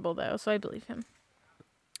adorable, though, so I believe him.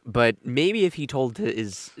 But maybe if he told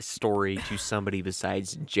his story to somebody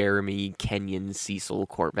besides Jeremy, Kenyon, Cecil,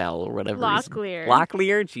 Corbell, or whatever.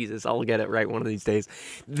 Locklear? Jesus, I'll get it right one of these days.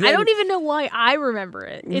 Then, I don't even know why I remember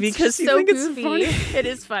it. It's because just so goofy. It's funny. It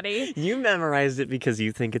is funny. You memorized it because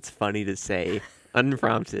you think it's funny to say,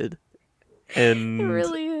 unprompted. And it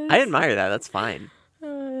really is. I admire that. That's fine.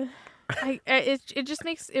 It just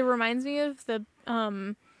reminds me of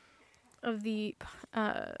the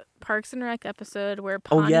Parks and Rec episode where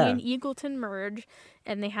Pawnee and Eagleton merge,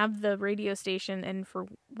 and they have the radio station, and for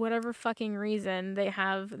whatever fucking reason, they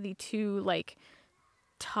have the two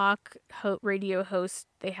radio hosts.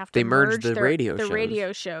 They merge the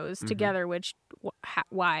radio shows together. Which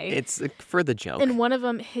why? It's for the joke. And one of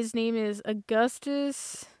them, his name is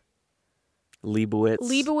Augustus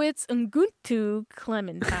Leibowitz Nguntu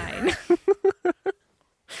Clementine.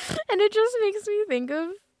 And it just makes me think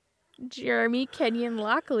of Jeremy, Kenyon,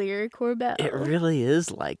 Locklear, Corbell. It really is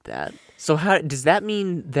like that. So how does that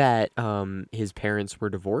mean that his parents were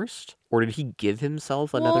divorced, or did he give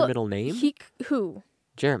himself another middle name? Who?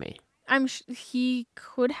 Jeremy. He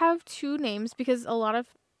could have two names because a lot of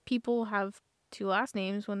people have two last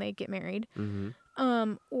names when they get married.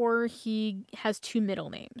 Mm-hmm. Or he has two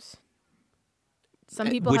middle names. Some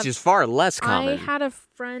people, which is far less common. I had a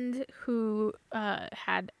friend who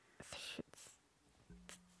had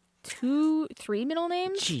three middle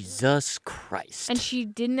names. Jesus Christ. And she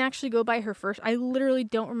didn't actually go by her first. I literally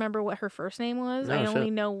don't remember what her first name was. I only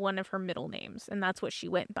know one of her middle names, and that's what she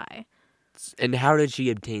went by. And how did she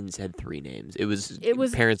obtain said three names? It was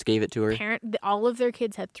parents gave it to her? All of their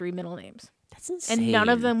kids had three middle names. That's insane. And none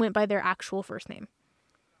of them went by their actual first name.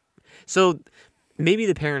 So maybe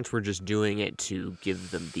the parents were just doing it to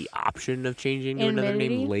give them the option of changing to another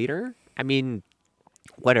name later? I mean,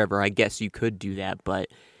 whatever. I guess you could do that, but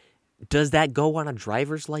does that go on a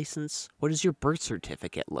driver's license? What does your birth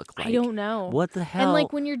certificate look like? I don't know. What the hell? And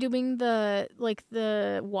when you're doing the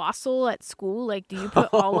wassail at school, do you put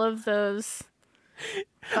all of those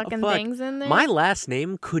fucking things in there? My last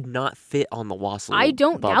name could not fit on the wassail. I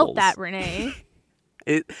don't bubbles. doubt that, Renee.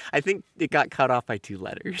 I think it got cut off by two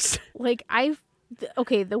letters.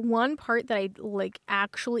 The one part that I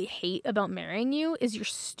actually hate about marrying you is your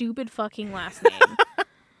stupid fucking last name.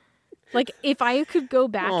 If I could go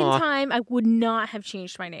back in time, I would not have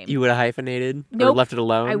changed my name. You would have hyphenated? Nope. Or left it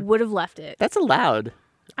alone? I would have left it. That's allowed.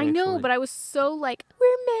 I know, but I was so we're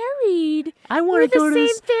married. I want to go to the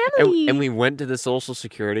same family. And we went to the Social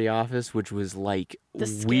Security office, which was the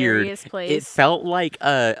weird. Scariest place. It felt like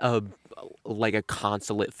a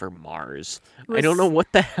consulate for Mars. I don't know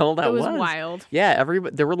what the hell that was. It was wild. Yeah,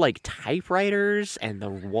 there were typewriters, and the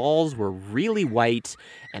walls were really white,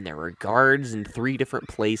 and there were guards in 3 different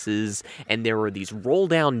places, and there were these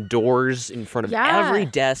roll-down doors in front of every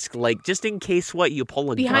desk, just in case you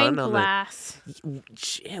pull a behind gun on glass.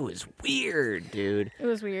 It was weird, dude. It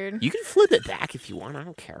was weird. You can flip it back if you want. I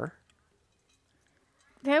don't care.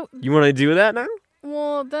 You want to do that now?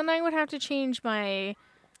 Well, then I would have to change my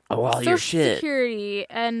your shit. Security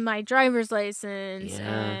and my driver's license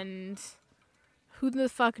and who the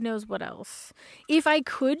fuck knows what else. If I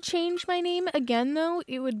could change my name again, though,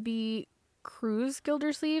 it would be Cruz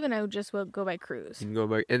Gildersleeve, and I would just go by Cruz. You can go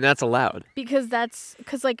by, and that's allowed. Because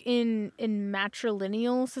like in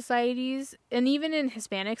matrilineal societies, and even in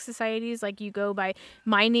Hispanic societies, like you go by,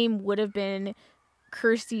 my name would have been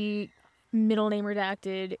Kirsty, middle name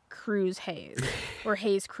redacted, Cruz Hayes, or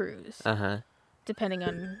Hayes Cruz, depending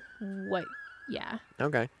on what. Yeah.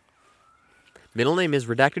 Okay. Middle name is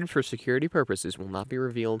redacted for security purposes. Will not be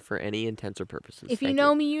revealed for any intents or purposes. If you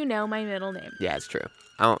know me, you know my middle name. Yeah, it's true.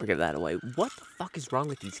 I won't give that away. What the fuck is wrong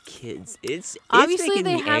with these kids? It's obviously making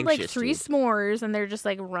they me had like anxious, 3 dude. s'mores and they're just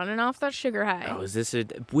like running off that sugar high. Oh, is this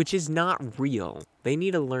which is not real? They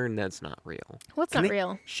need to learn that's not real. What's not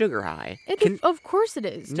real? Sugar high. Of course it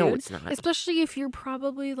is, dude. No, it's not. Especially if you're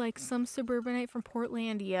probably like some suburbanite from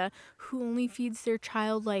Portlandia who only feeds their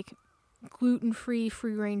child like gluten-free,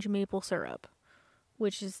 free-range maple syrup,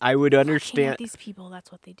 which is I would understand these people.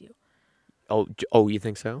 That's what they do. Oh, you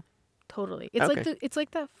think so? Totally. It's Okay.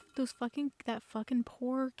 like that fucking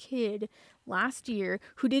poor kid last year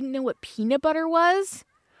who didn't know what peanut butter was.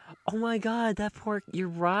 Oh my god, that poor. You're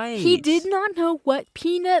right. He did not know what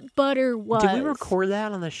peanut butter was. Did we record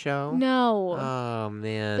that on the show? No. Oh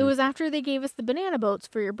man. It was after they gave us the banana boats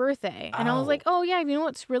for your birthday. And I was like, oh, yeah, you know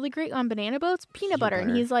what's really great on banana boats? Peanut butter.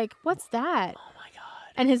 And he's like, what's that? Oh my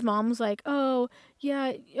god. And his mom was like, oh,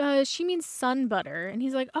 yeah, she means sun butter. And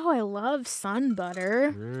he's like, oh, I love sun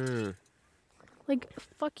butter. Like,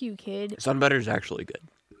 fuck you, kid. Sun butter's actually good.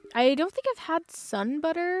 I don't think I've had sun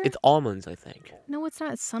butter. It's almonds, I think. No, it's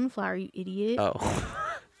not. It's sunflower, you idiot.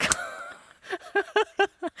 Oh.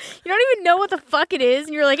 You don't even know what the fuck it is,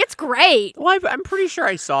 and you're like, it's great. Well, I'm pretty sure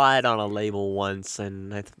I saw it on a label once,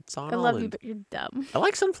 and I saw an I almond. love you, but you're dumb. I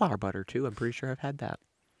like sunflower butter, too. I'm pretty sure I've had that.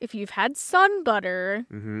 If you've had sun butter,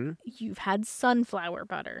 Mm-hmm. you've had sunflower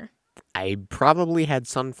butter. I probably had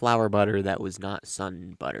sunflower butter that was not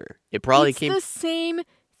sun butter. It probably It's came... the same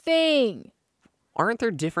thing. Aren't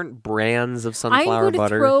there different brands of I'm sunflower going to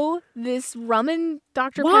butter? throw this rum and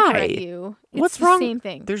Dr. Why? Pepper at you. It's What's the wrong? same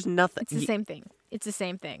thing. There's nothing... It's the same thing. It's the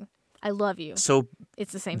same thing. I love you. So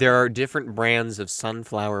It's the same there thing. are different brands of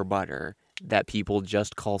sunflower butter that people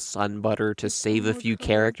just call sun butter to save a few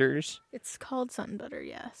characters, It's called sun butter,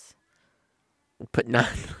 yes. but not...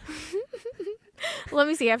 Let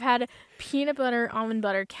me see. I've had peanut butter, almond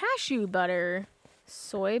butter, cashew butter,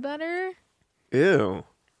 soy butter. Ew.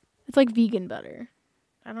 It's like vegan butter.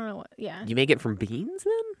 I don't know what. Yeah. You make it from beans,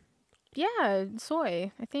 then? Yeah,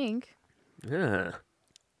 soy, I think. Yeah.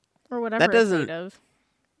 Or whatever That it's doesn't- made of.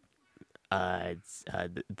 It's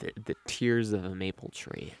the tears of a maple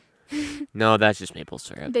tree. No, that's just maple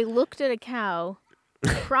syrup. They looked at a cow,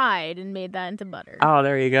 cried, and made that into butter. Oh,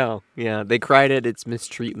 there you go. Yeah, they cried at its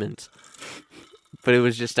mistreatment. But it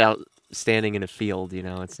was just out standing in a field, you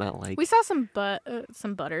know. It's not like... We saw some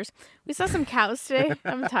butters. We saw some cows today.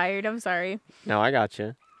 I'm tired. I'm sorry. No, I got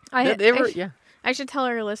you. I yeah. I should tell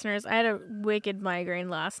our listeners I had a wicked migraine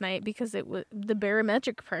last night because it was the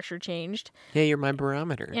barometric pressure changed, Yeah, you're my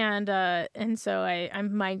barometer. and so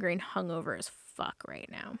I'm migraine hungover as fuck right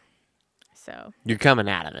now. So You're coming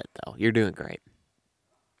out of it, though. You're doing great.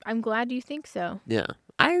 I'm glad you think so. Yeah.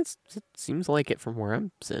 It seems like it from where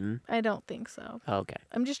I'm sitting. I don't think so. Okay.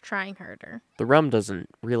 I'm just trying harder. The rum doesn't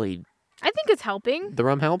really... I think it's helping. The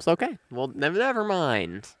rum helps? Okay. Well, never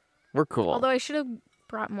mind. We're cool. Although I should have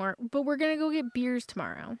brought more, but we're gonna go get beers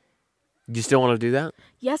tomorrow. You still want to do that?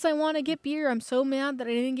 Yes, I want to get beer. I'm so mad that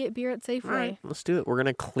I didn't get beer at Safeway. All right, let's do it. We're going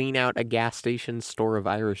to clean out a gas station store of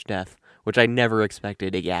Irish death, which I never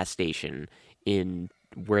expected a gas station in...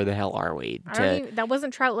 Where the hell are we? That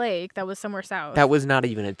wasn't Trout Lake. That was somewhere south. That was not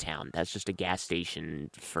even a town. That's just a gas station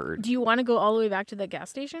for... Do you want to go all the way back to the gas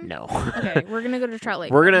station? No. Okay, we're gonna go to Trout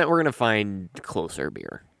Lake. We're gonna find closer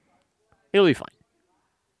beer. It'll be fine.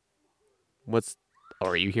 What's... Oh,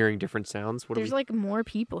 are you hearing different sounds? What There's like more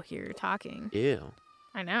people here talking. Ew.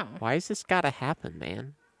 I know. Why has this gotta happen,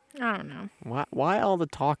 man? I don't know. Why all the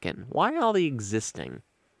talking? Why all the existing?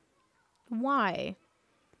 Why?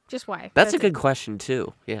 Just why? That's a it. good question,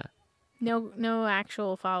 too. Yeah. No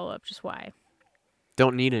actual follow up. Just why?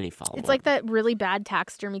 Don't need any follow-up. It's like that really bad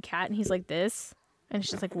taxidermy cat, and he's like this, and it's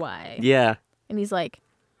just like why? Yeah. And he's like,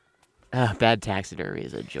 Bad taxidermy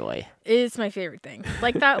is a joy. it's my favorite thing.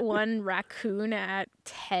 Like that one raccoon at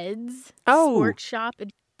Ted's Oh. sports shop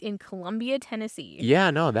in Columbia, Tennessee.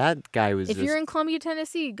 Yeah, no, that guy was If just... you're in Columbia,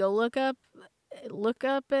 Tennessee, go look up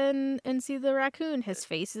and see the raccoon. His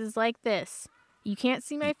face is like this. You can't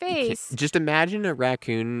see my face. Just imagine a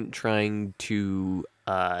raccoon trying to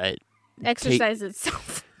Exercise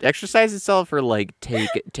itself. exercise itself or like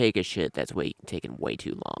take a shit that's taking way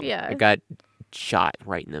too long. Yeah. It got shot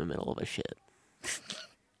right in the middle of a shit.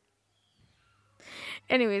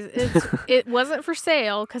 Anyways, it wasn't for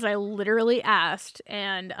sale because I literally asked,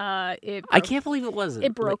 and it. I can't believe it wasn't.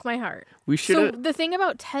 It broke my heart. We should. So the thing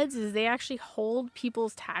about Ted's is they actually hold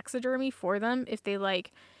people's taxidermy for them if they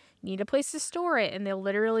like need a place to store it, and they'll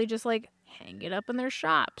literally just like hang it up in their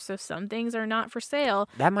shop. So some things are not for sale.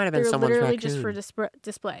 That might have been They're someone's literally raccoon. just for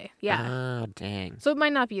display. Yeah. Oh, dang. So it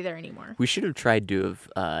might not be there anymore. We should have tried to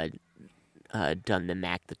have done the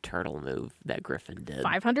Mac the Turtle move that Griffin did.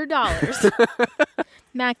 $500.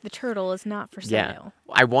 Mac the Turtle is not for Yeah. sale.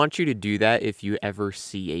 I want you to do that if you ever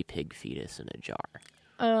see a pig fetus in a jar.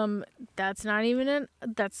 That's not even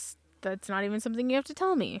that's not even something you have to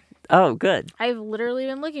tell me. Oh, good. I've literally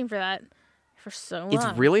been looking for that for so long.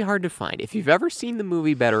 It's really hard to find. If you've ever seen the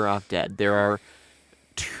movie Better Off Dead, there are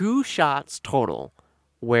 2 shots total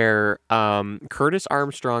where Curtis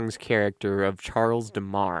Armstrong's character of Charles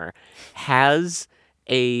DeMar has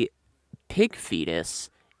a pig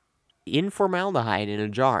fetus in formaldehyde in a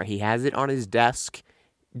jar. He has it on his desk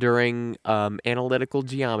during analytical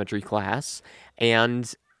geometry class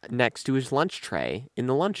and next to his lunch tray in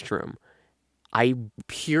the lunchroom. I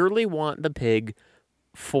purely want the pig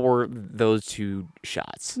for those 2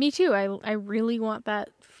 shots. Me too. I really want that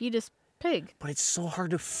fetus pig. But it's so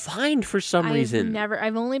hard to find for some reason.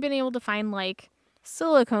 I've only been able to find like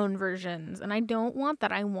silicone versions, and I don't want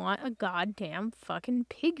that. I want a goddamn fucking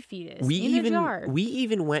pig fetus in a jar. We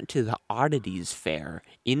even went to the Oddities Fair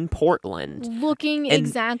in Portland. Looking and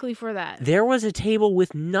exactly for that. There was a table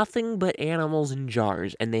with nothing but animals in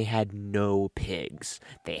jars, and they had no pigs.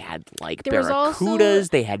 They had like There was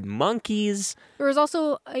barracudas, they had monkeys. There was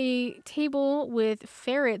also a table with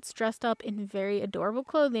ferrets dressed up in very adorable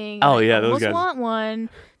clothing. Oh, and yeah, I those almost guys. want one,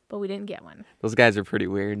 but we didn't get one. Those guys are pretty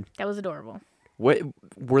weird. That was adorable. What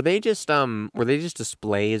were they just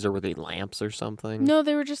displays or were they lamps or something? No,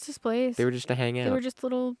 they were just displays. They were just to hang out. They were just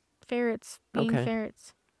little ferrets being Okay.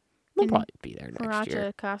 ferrets. They'll in probably be there next year.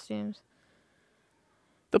 Sriracha costumes.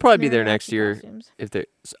 They'll probably be there Mariachi next year costumes. if they.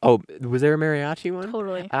 Oh, was there a mariachi one?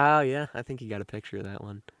 Totally. Oh yeah, I think you got a picture of that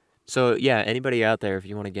one. So yeah, anybody out there, if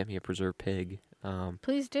you want to get me a preserved pig,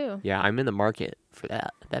 Please do. yeah, I'm in the market for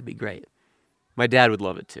that. That'd be great. My dad would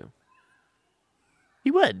love it too. He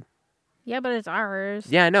would. Yeah, but it's ours.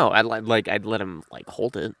 Yeah, I know. I'd let him like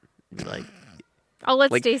hold it. Like, I'll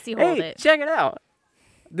let like, Stacy hold hey, it. check it out.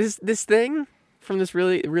 This thing from this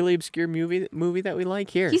really obscure movie that we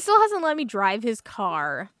like here. He still hasn't let me drive his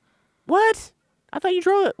car. What? I thought you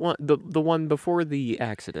drove it the one before the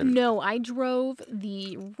accident. No, I drove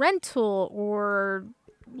the rental or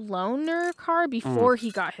loaner car before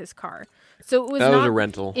he got his car. So it was That not was a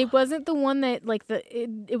rental. It wasn't the one that like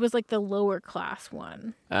it was like the lower class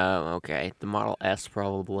one. Oh, okay. The Model S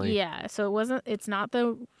probably. Yeah, so it's not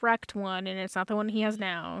the wrecked one and it's not the one he has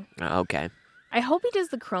now. Oh, okay. I hope he does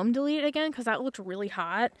the chrome delete again cuz that looked really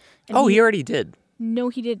hot. And Oh, he already did. No,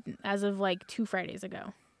 he didn't as of like 2 Fridays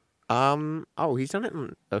ago. Oh, he's done it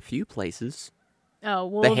in a few places. Oh,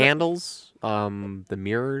 well The handles, the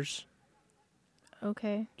mirrors.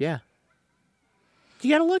 Okay. Yeah. You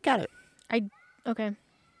got to look at it. Okay.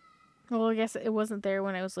 Well, I guess it wasn't there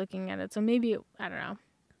when I was looking at it, so maybe I don't know.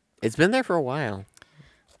 It's been there for a while.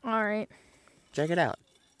 All right. Check it out.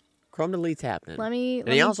 Chrome delete's happening. Let me. And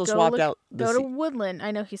he also swapped out the Go to seat. Woodland. I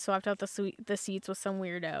know he swapped out the seats with some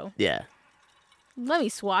weirdo. Yeah. Let me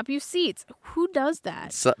swap you seats. Who does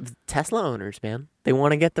that? So, Tesla owners, man. They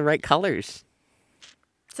want to get the right colors.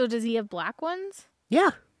 So does he have black ones?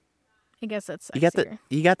 Yeah. I guess that's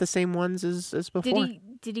You got the same ones as before.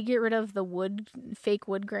 Did he get rid of the fake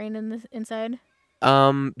wood grain in the inside?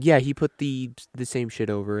 Yeah, he put the same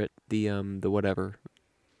shit over it. The whatever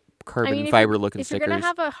carbon fiber looking if stickers. you're gonna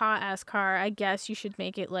have a hot ass car, I guess you should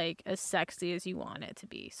make it like as sexy as you want it to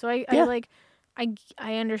be. So I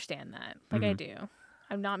understand that. Like I do.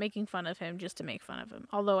 I'm not making fun of him just to make fun of him.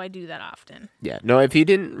 Although I do that often. Yeah. No, if you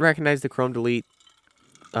didn't recognize the Chrome delete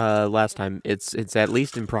last time, it's at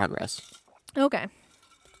least in progress. Okay.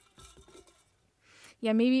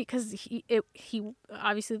 Yeah, maybe because he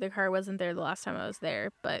obviously the car wasn't there the last time I was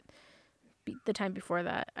there, but the time before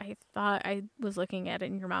that, I thought I was looking at it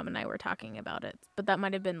and your mom and I were talking about it, but that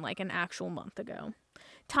might have been like an actual month ago.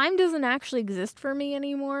 Time doesn't actually exist for me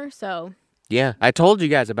anymore, so. Yeah, I told you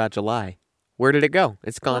guys about July. Where did it go?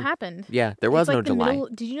 It's gone. What happened? Yeah, there was It's like no July.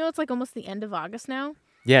 Did you know it's like almost the end of August now?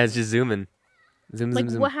 Yeah, it's just zooming. Zoom, Like zoom,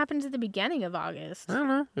 zoom. what happened at the beginning of August? I don't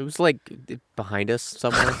know. It was like behind us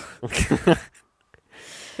somewhere.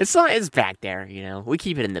 It's back there, you know. We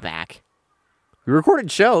keep it in the back. We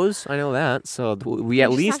recorded shows, I know that. So we at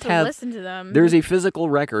You just least have have. to listen to them. There's a physical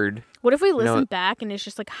record. What if we know, listen back and it's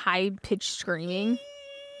just like high pitched screaming?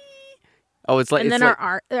 Oh, it's like and it's then like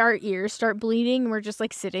our ears start bleeding, and we're just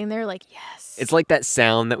like sitting there like, yes. it's like that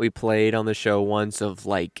sound that we played on the show once of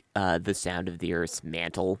like the sound of the Earth's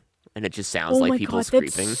mantle, and it just sounds oh like my people God, screaming.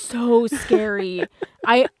 that's so scary.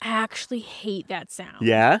 I actually hate that sound.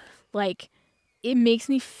 Yeah. Like, it makes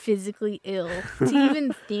me physically ill to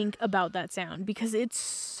even think about that sound because it's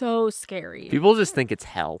so scary. People just think it's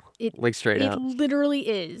hell. It Like straight it up. literally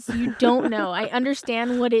is. You don't know. I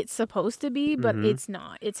understand what it's supposed to be, but Mm-hmm. it's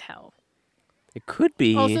not. It's hell. It could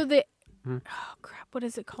be. Also, Hmm. oh crap, what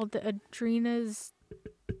is it called? The Adrena's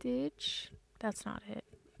ditch? That's not it.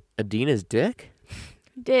 Adina's dick?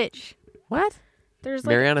 Ditch. What? There's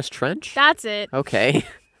like Mariana's Trench? that's it. Okay.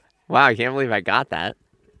 Wow, I can't believe I got that.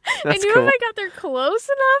 I That's knew cool. if I got there close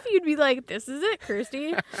enough, you'd be like, "This is it,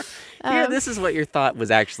 Kirsty." Here, this is what your thought was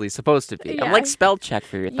actually supposed to be. I'm yeah. like spell check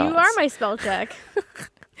for your thoughts. You are my spell check.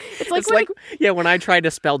 It's like It's when like, yeah, when I tried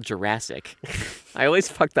to spell Jurassic, I always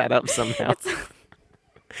fuck that up somehow.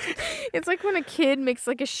 it's like when a kid makes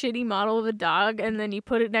like a shitty model of a dog, and then you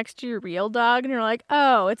put it next to your real dog, and you're like,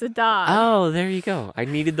 "Oh, it's a dog." Oh, there you go. I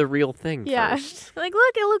needed the real thing Yeah. first. Like,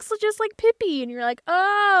 look, it looks just like Pippi. And you're like,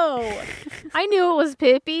 oh, I knew it was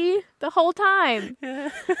Pippi the whole time.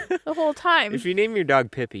 The whole time. If you name your dog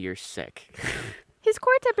Pippi, you're sick. His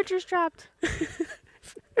core temperature's dropped.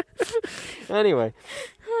 Anyway.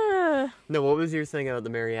 No, what was your thing about the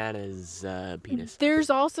Mariana's penis? There's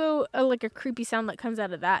also like a creepy sound that comes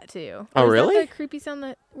out of that, too. Oh, Is that really? the creepy sound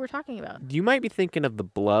that we're talking about? You might be thinking of the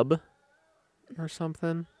blub or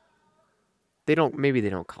something. Maybe they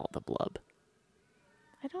don't call it the blub.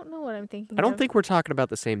 I don't know what I'm thinking I don't of. think we're talking about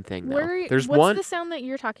the same thing, though. Where, There's what's one. the sound that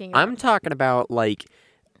you're talking about? I'm talking about like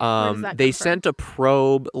does that they come from? sent a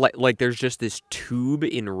probe like there's just this tube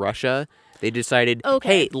in Russia. They decided,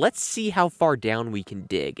 Okay. hey, let's see how far down we can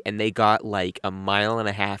dig. And they got like a mile and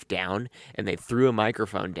a half down and they threw a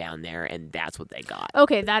microphone down there and that's what they got.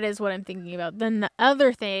 Okay, that is what I'm thinking about. Then the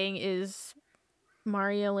other thing is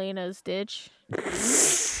Marielena's ditch.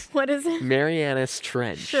 What is it? Mariana's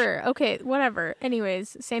Trench. Sure. Okay, whatever.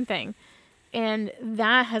 Anyways, same thing. And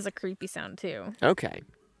that has a creepy sound too. Okay.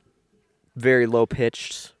 Very low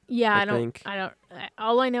pitched. Yeah, I I don't think.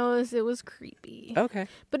 all I know is it was creepy. Okay.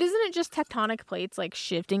 But isn't it just tectonic plates like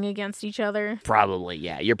shifting against each other? Probably,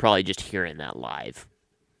 yeah. You're probably just hearing that live.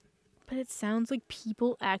 But it sounds like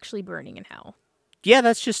people actually burning in hell. Yeah,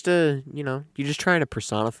 that's just you're just trying to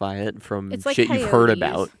personify it from It's like shit you've heard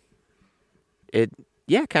coyotes. about.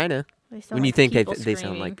 Yeah, kind of. They sound When you like think people they sound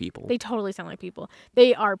screaming. like people. They totally sound like people.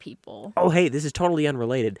 They are people. Oh, hey, this is totally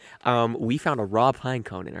unrelated. We found a raw pine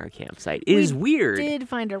cone in our campsite. It is weird. Did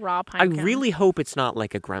find a raw I pine cone. really hope it's not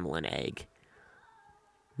like a gremlin egg.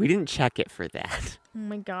 We didn't check it for that. Oh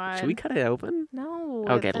my god. Should we cut it open? No.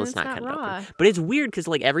 Okay, then let's it's not cut raw. it open. But it's weird because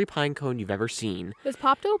like every pine cone you've ever seen, It's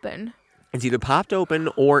popped open. it's either popped open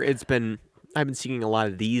or I've been seeing a lot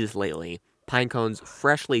of these lately. Pine cones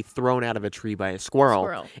freshly thrown out of a tree by a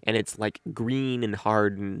squirrel. And it's like green and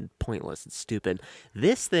hard and pointless. It's stupid.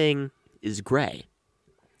 This thing is gray.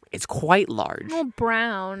 It's quite large. Well,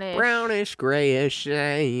 brownish. Brownish, grayish,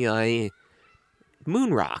 moon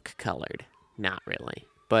rock colored. Not really.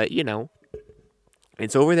 But,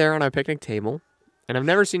 it's over there on our picnic table. And I've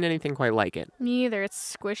never seen anything quite like it. Me either.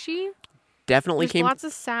 It's squishy. Definitely There's came... lots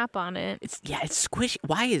of sap on it. It's squishy.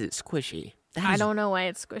 Why is it squishy? I don't know why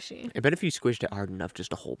it's squishy. I bet if you squished it hard enough,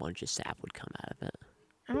 just a whole bunch of sap would come out of it.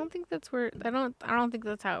 I don't think that's where. I don't think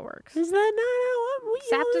that's how it works. Is that not what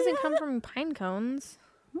Sap doesn't come from pine cones.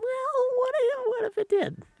 Well, what if it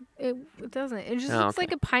did? It doesn't. It just Oh, looks okay.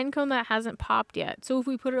 like a pine cone that hasn't popped yet. So if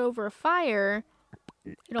we put it over a fire,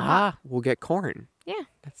 it'll pop. We'll get corn. Yeah.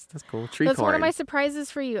 That's cool. Tree That's corn. one of my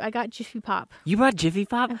surprises for you. I got Jiffy Pop. You bought Jiffy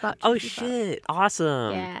Pop? I bought Oh Jiffy Pop. shit!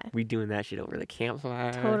 Awesome. Yeah. We doing that shit over the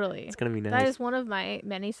campfire. Totally. It's gonna be nice. That is one of my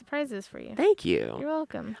many surprises for you. Thank you. You're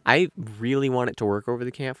welcome. I really want it to work over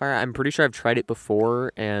the campfire. I'm pretty sure I've tried it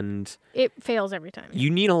before, and It fails every time.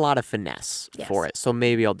 you need a lot of finesse Yes. for it. So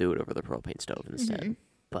maybe I'll do it over the propane stove instead. Mhm.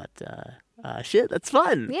 But shit, that's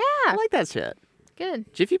fun. I Yeah. like that shit.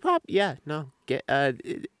 Good. Jiffy Pop, yeah, no,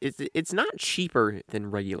 it's not cheaper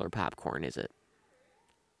than regular popcorn, is it?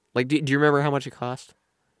 Like, do you remember how much it cost?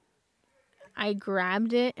 I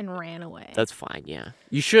grabbed it and ran away. That's fine, yeah.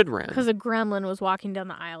 You should run. Because a gremlin was walking down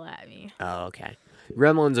the aisle at me. Oh, okay.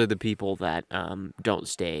 Gremlins are the people that don't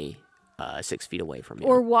stay 6 feet away from you.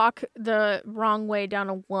 Or walk the wrong way down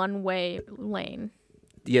a one-way lane.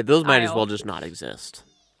 yeah, those might as aisle. well just not exist.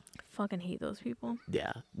 Fucking hate those people.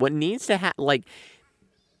 Yeah. What needs to happen, like,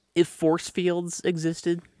 if force fields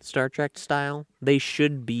existed, Star Trek style, they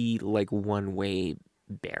should be like one-way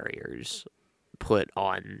barriers put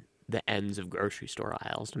on the ends of grocery store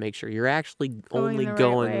aisles to make sure you're actually Going only the right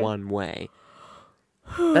going way. one way.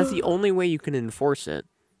 That's the only way you can enforce it.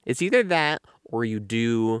 It's either that or you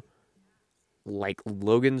do like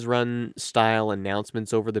Logan's Run style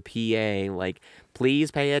announcements over the PA, like,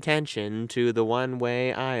 please pay attention to the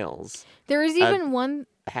one-way aisles. There is even one.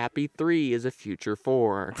 Happy 3 is a future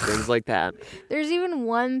 4. Things like that. There's even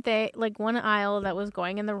one thing, like one aisle that was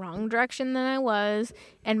going in the wrong direction than I was,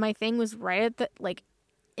 and my thing was right at the like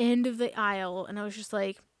end of the aisle, and I was just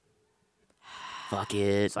like, Fuck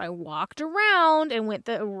it. so I walked around and went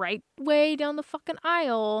the right way down the fucking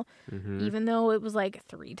aisle, Mm-hmm. even though it was like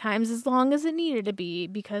 3 times as long as it needed to be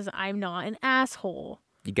because I'm not an asshole.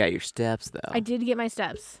 You got your steps, though. I did get my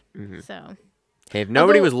steps, Mhm. so. Hey, if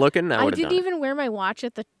nobody Although, was looking, I I would have didn't done even wear my watch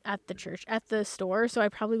at the church, at the store, so I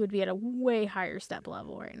probably would be at a way higher step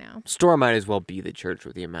level right now. it. Store might as well be the church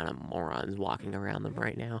with the amount of morons walking around them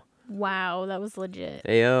right now. Wow, that was legit.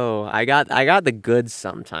 Ayo, I got the goods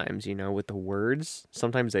sometimes, with the words.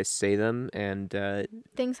 Sometimes I say them, and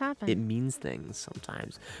Things happen. it means things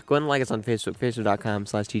sometimes. Go ahead and like us on Facebook,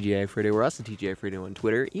 facebook.com/TGIFradio. We're us at TGIFradio on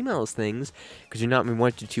Twitter. Email us things, because you're not we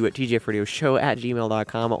want you to at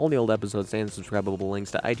TGIFradioshow@gmail.com. All the old episodes and subscribable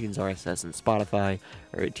links to iTunes, RSS, and Spotify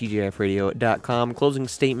are at TGIFradio.com. Closing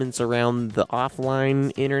statements around the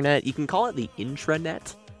offline internet. You can call it the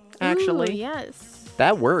intranet, actually. Ooh, yes.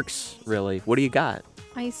 That works, really. What do you got?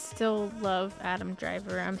 I still love Adam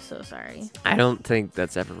Driver. I'm so sorry. I don't think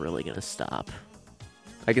that's ever really going to stop.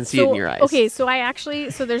 I can see it in your eyes. Okay, so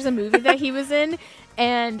there's a movie that he was in,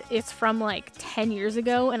 and it's from like 10 years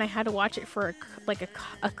ago, and I had to watch it for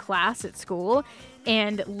a class at school,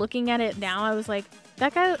 and looking at it now, I was like,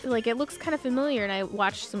 that guy, like, it looks kind of familiar, and I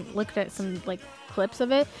looked at some like clips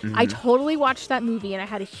of it. I totally watched that movie, and I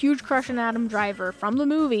had a huge crush on Adam Driver from the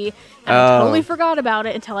movie, and I totally forgot about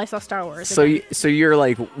it until I saw Star Wars. So again. so you're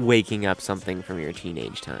like waking up something from your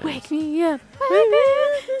teenage times. Wake me up. Wake me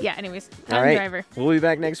up. Yeah, anyways, Adam All right. Driver. We'll be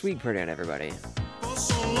back next week. Put down, everybody. For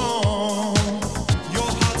so long.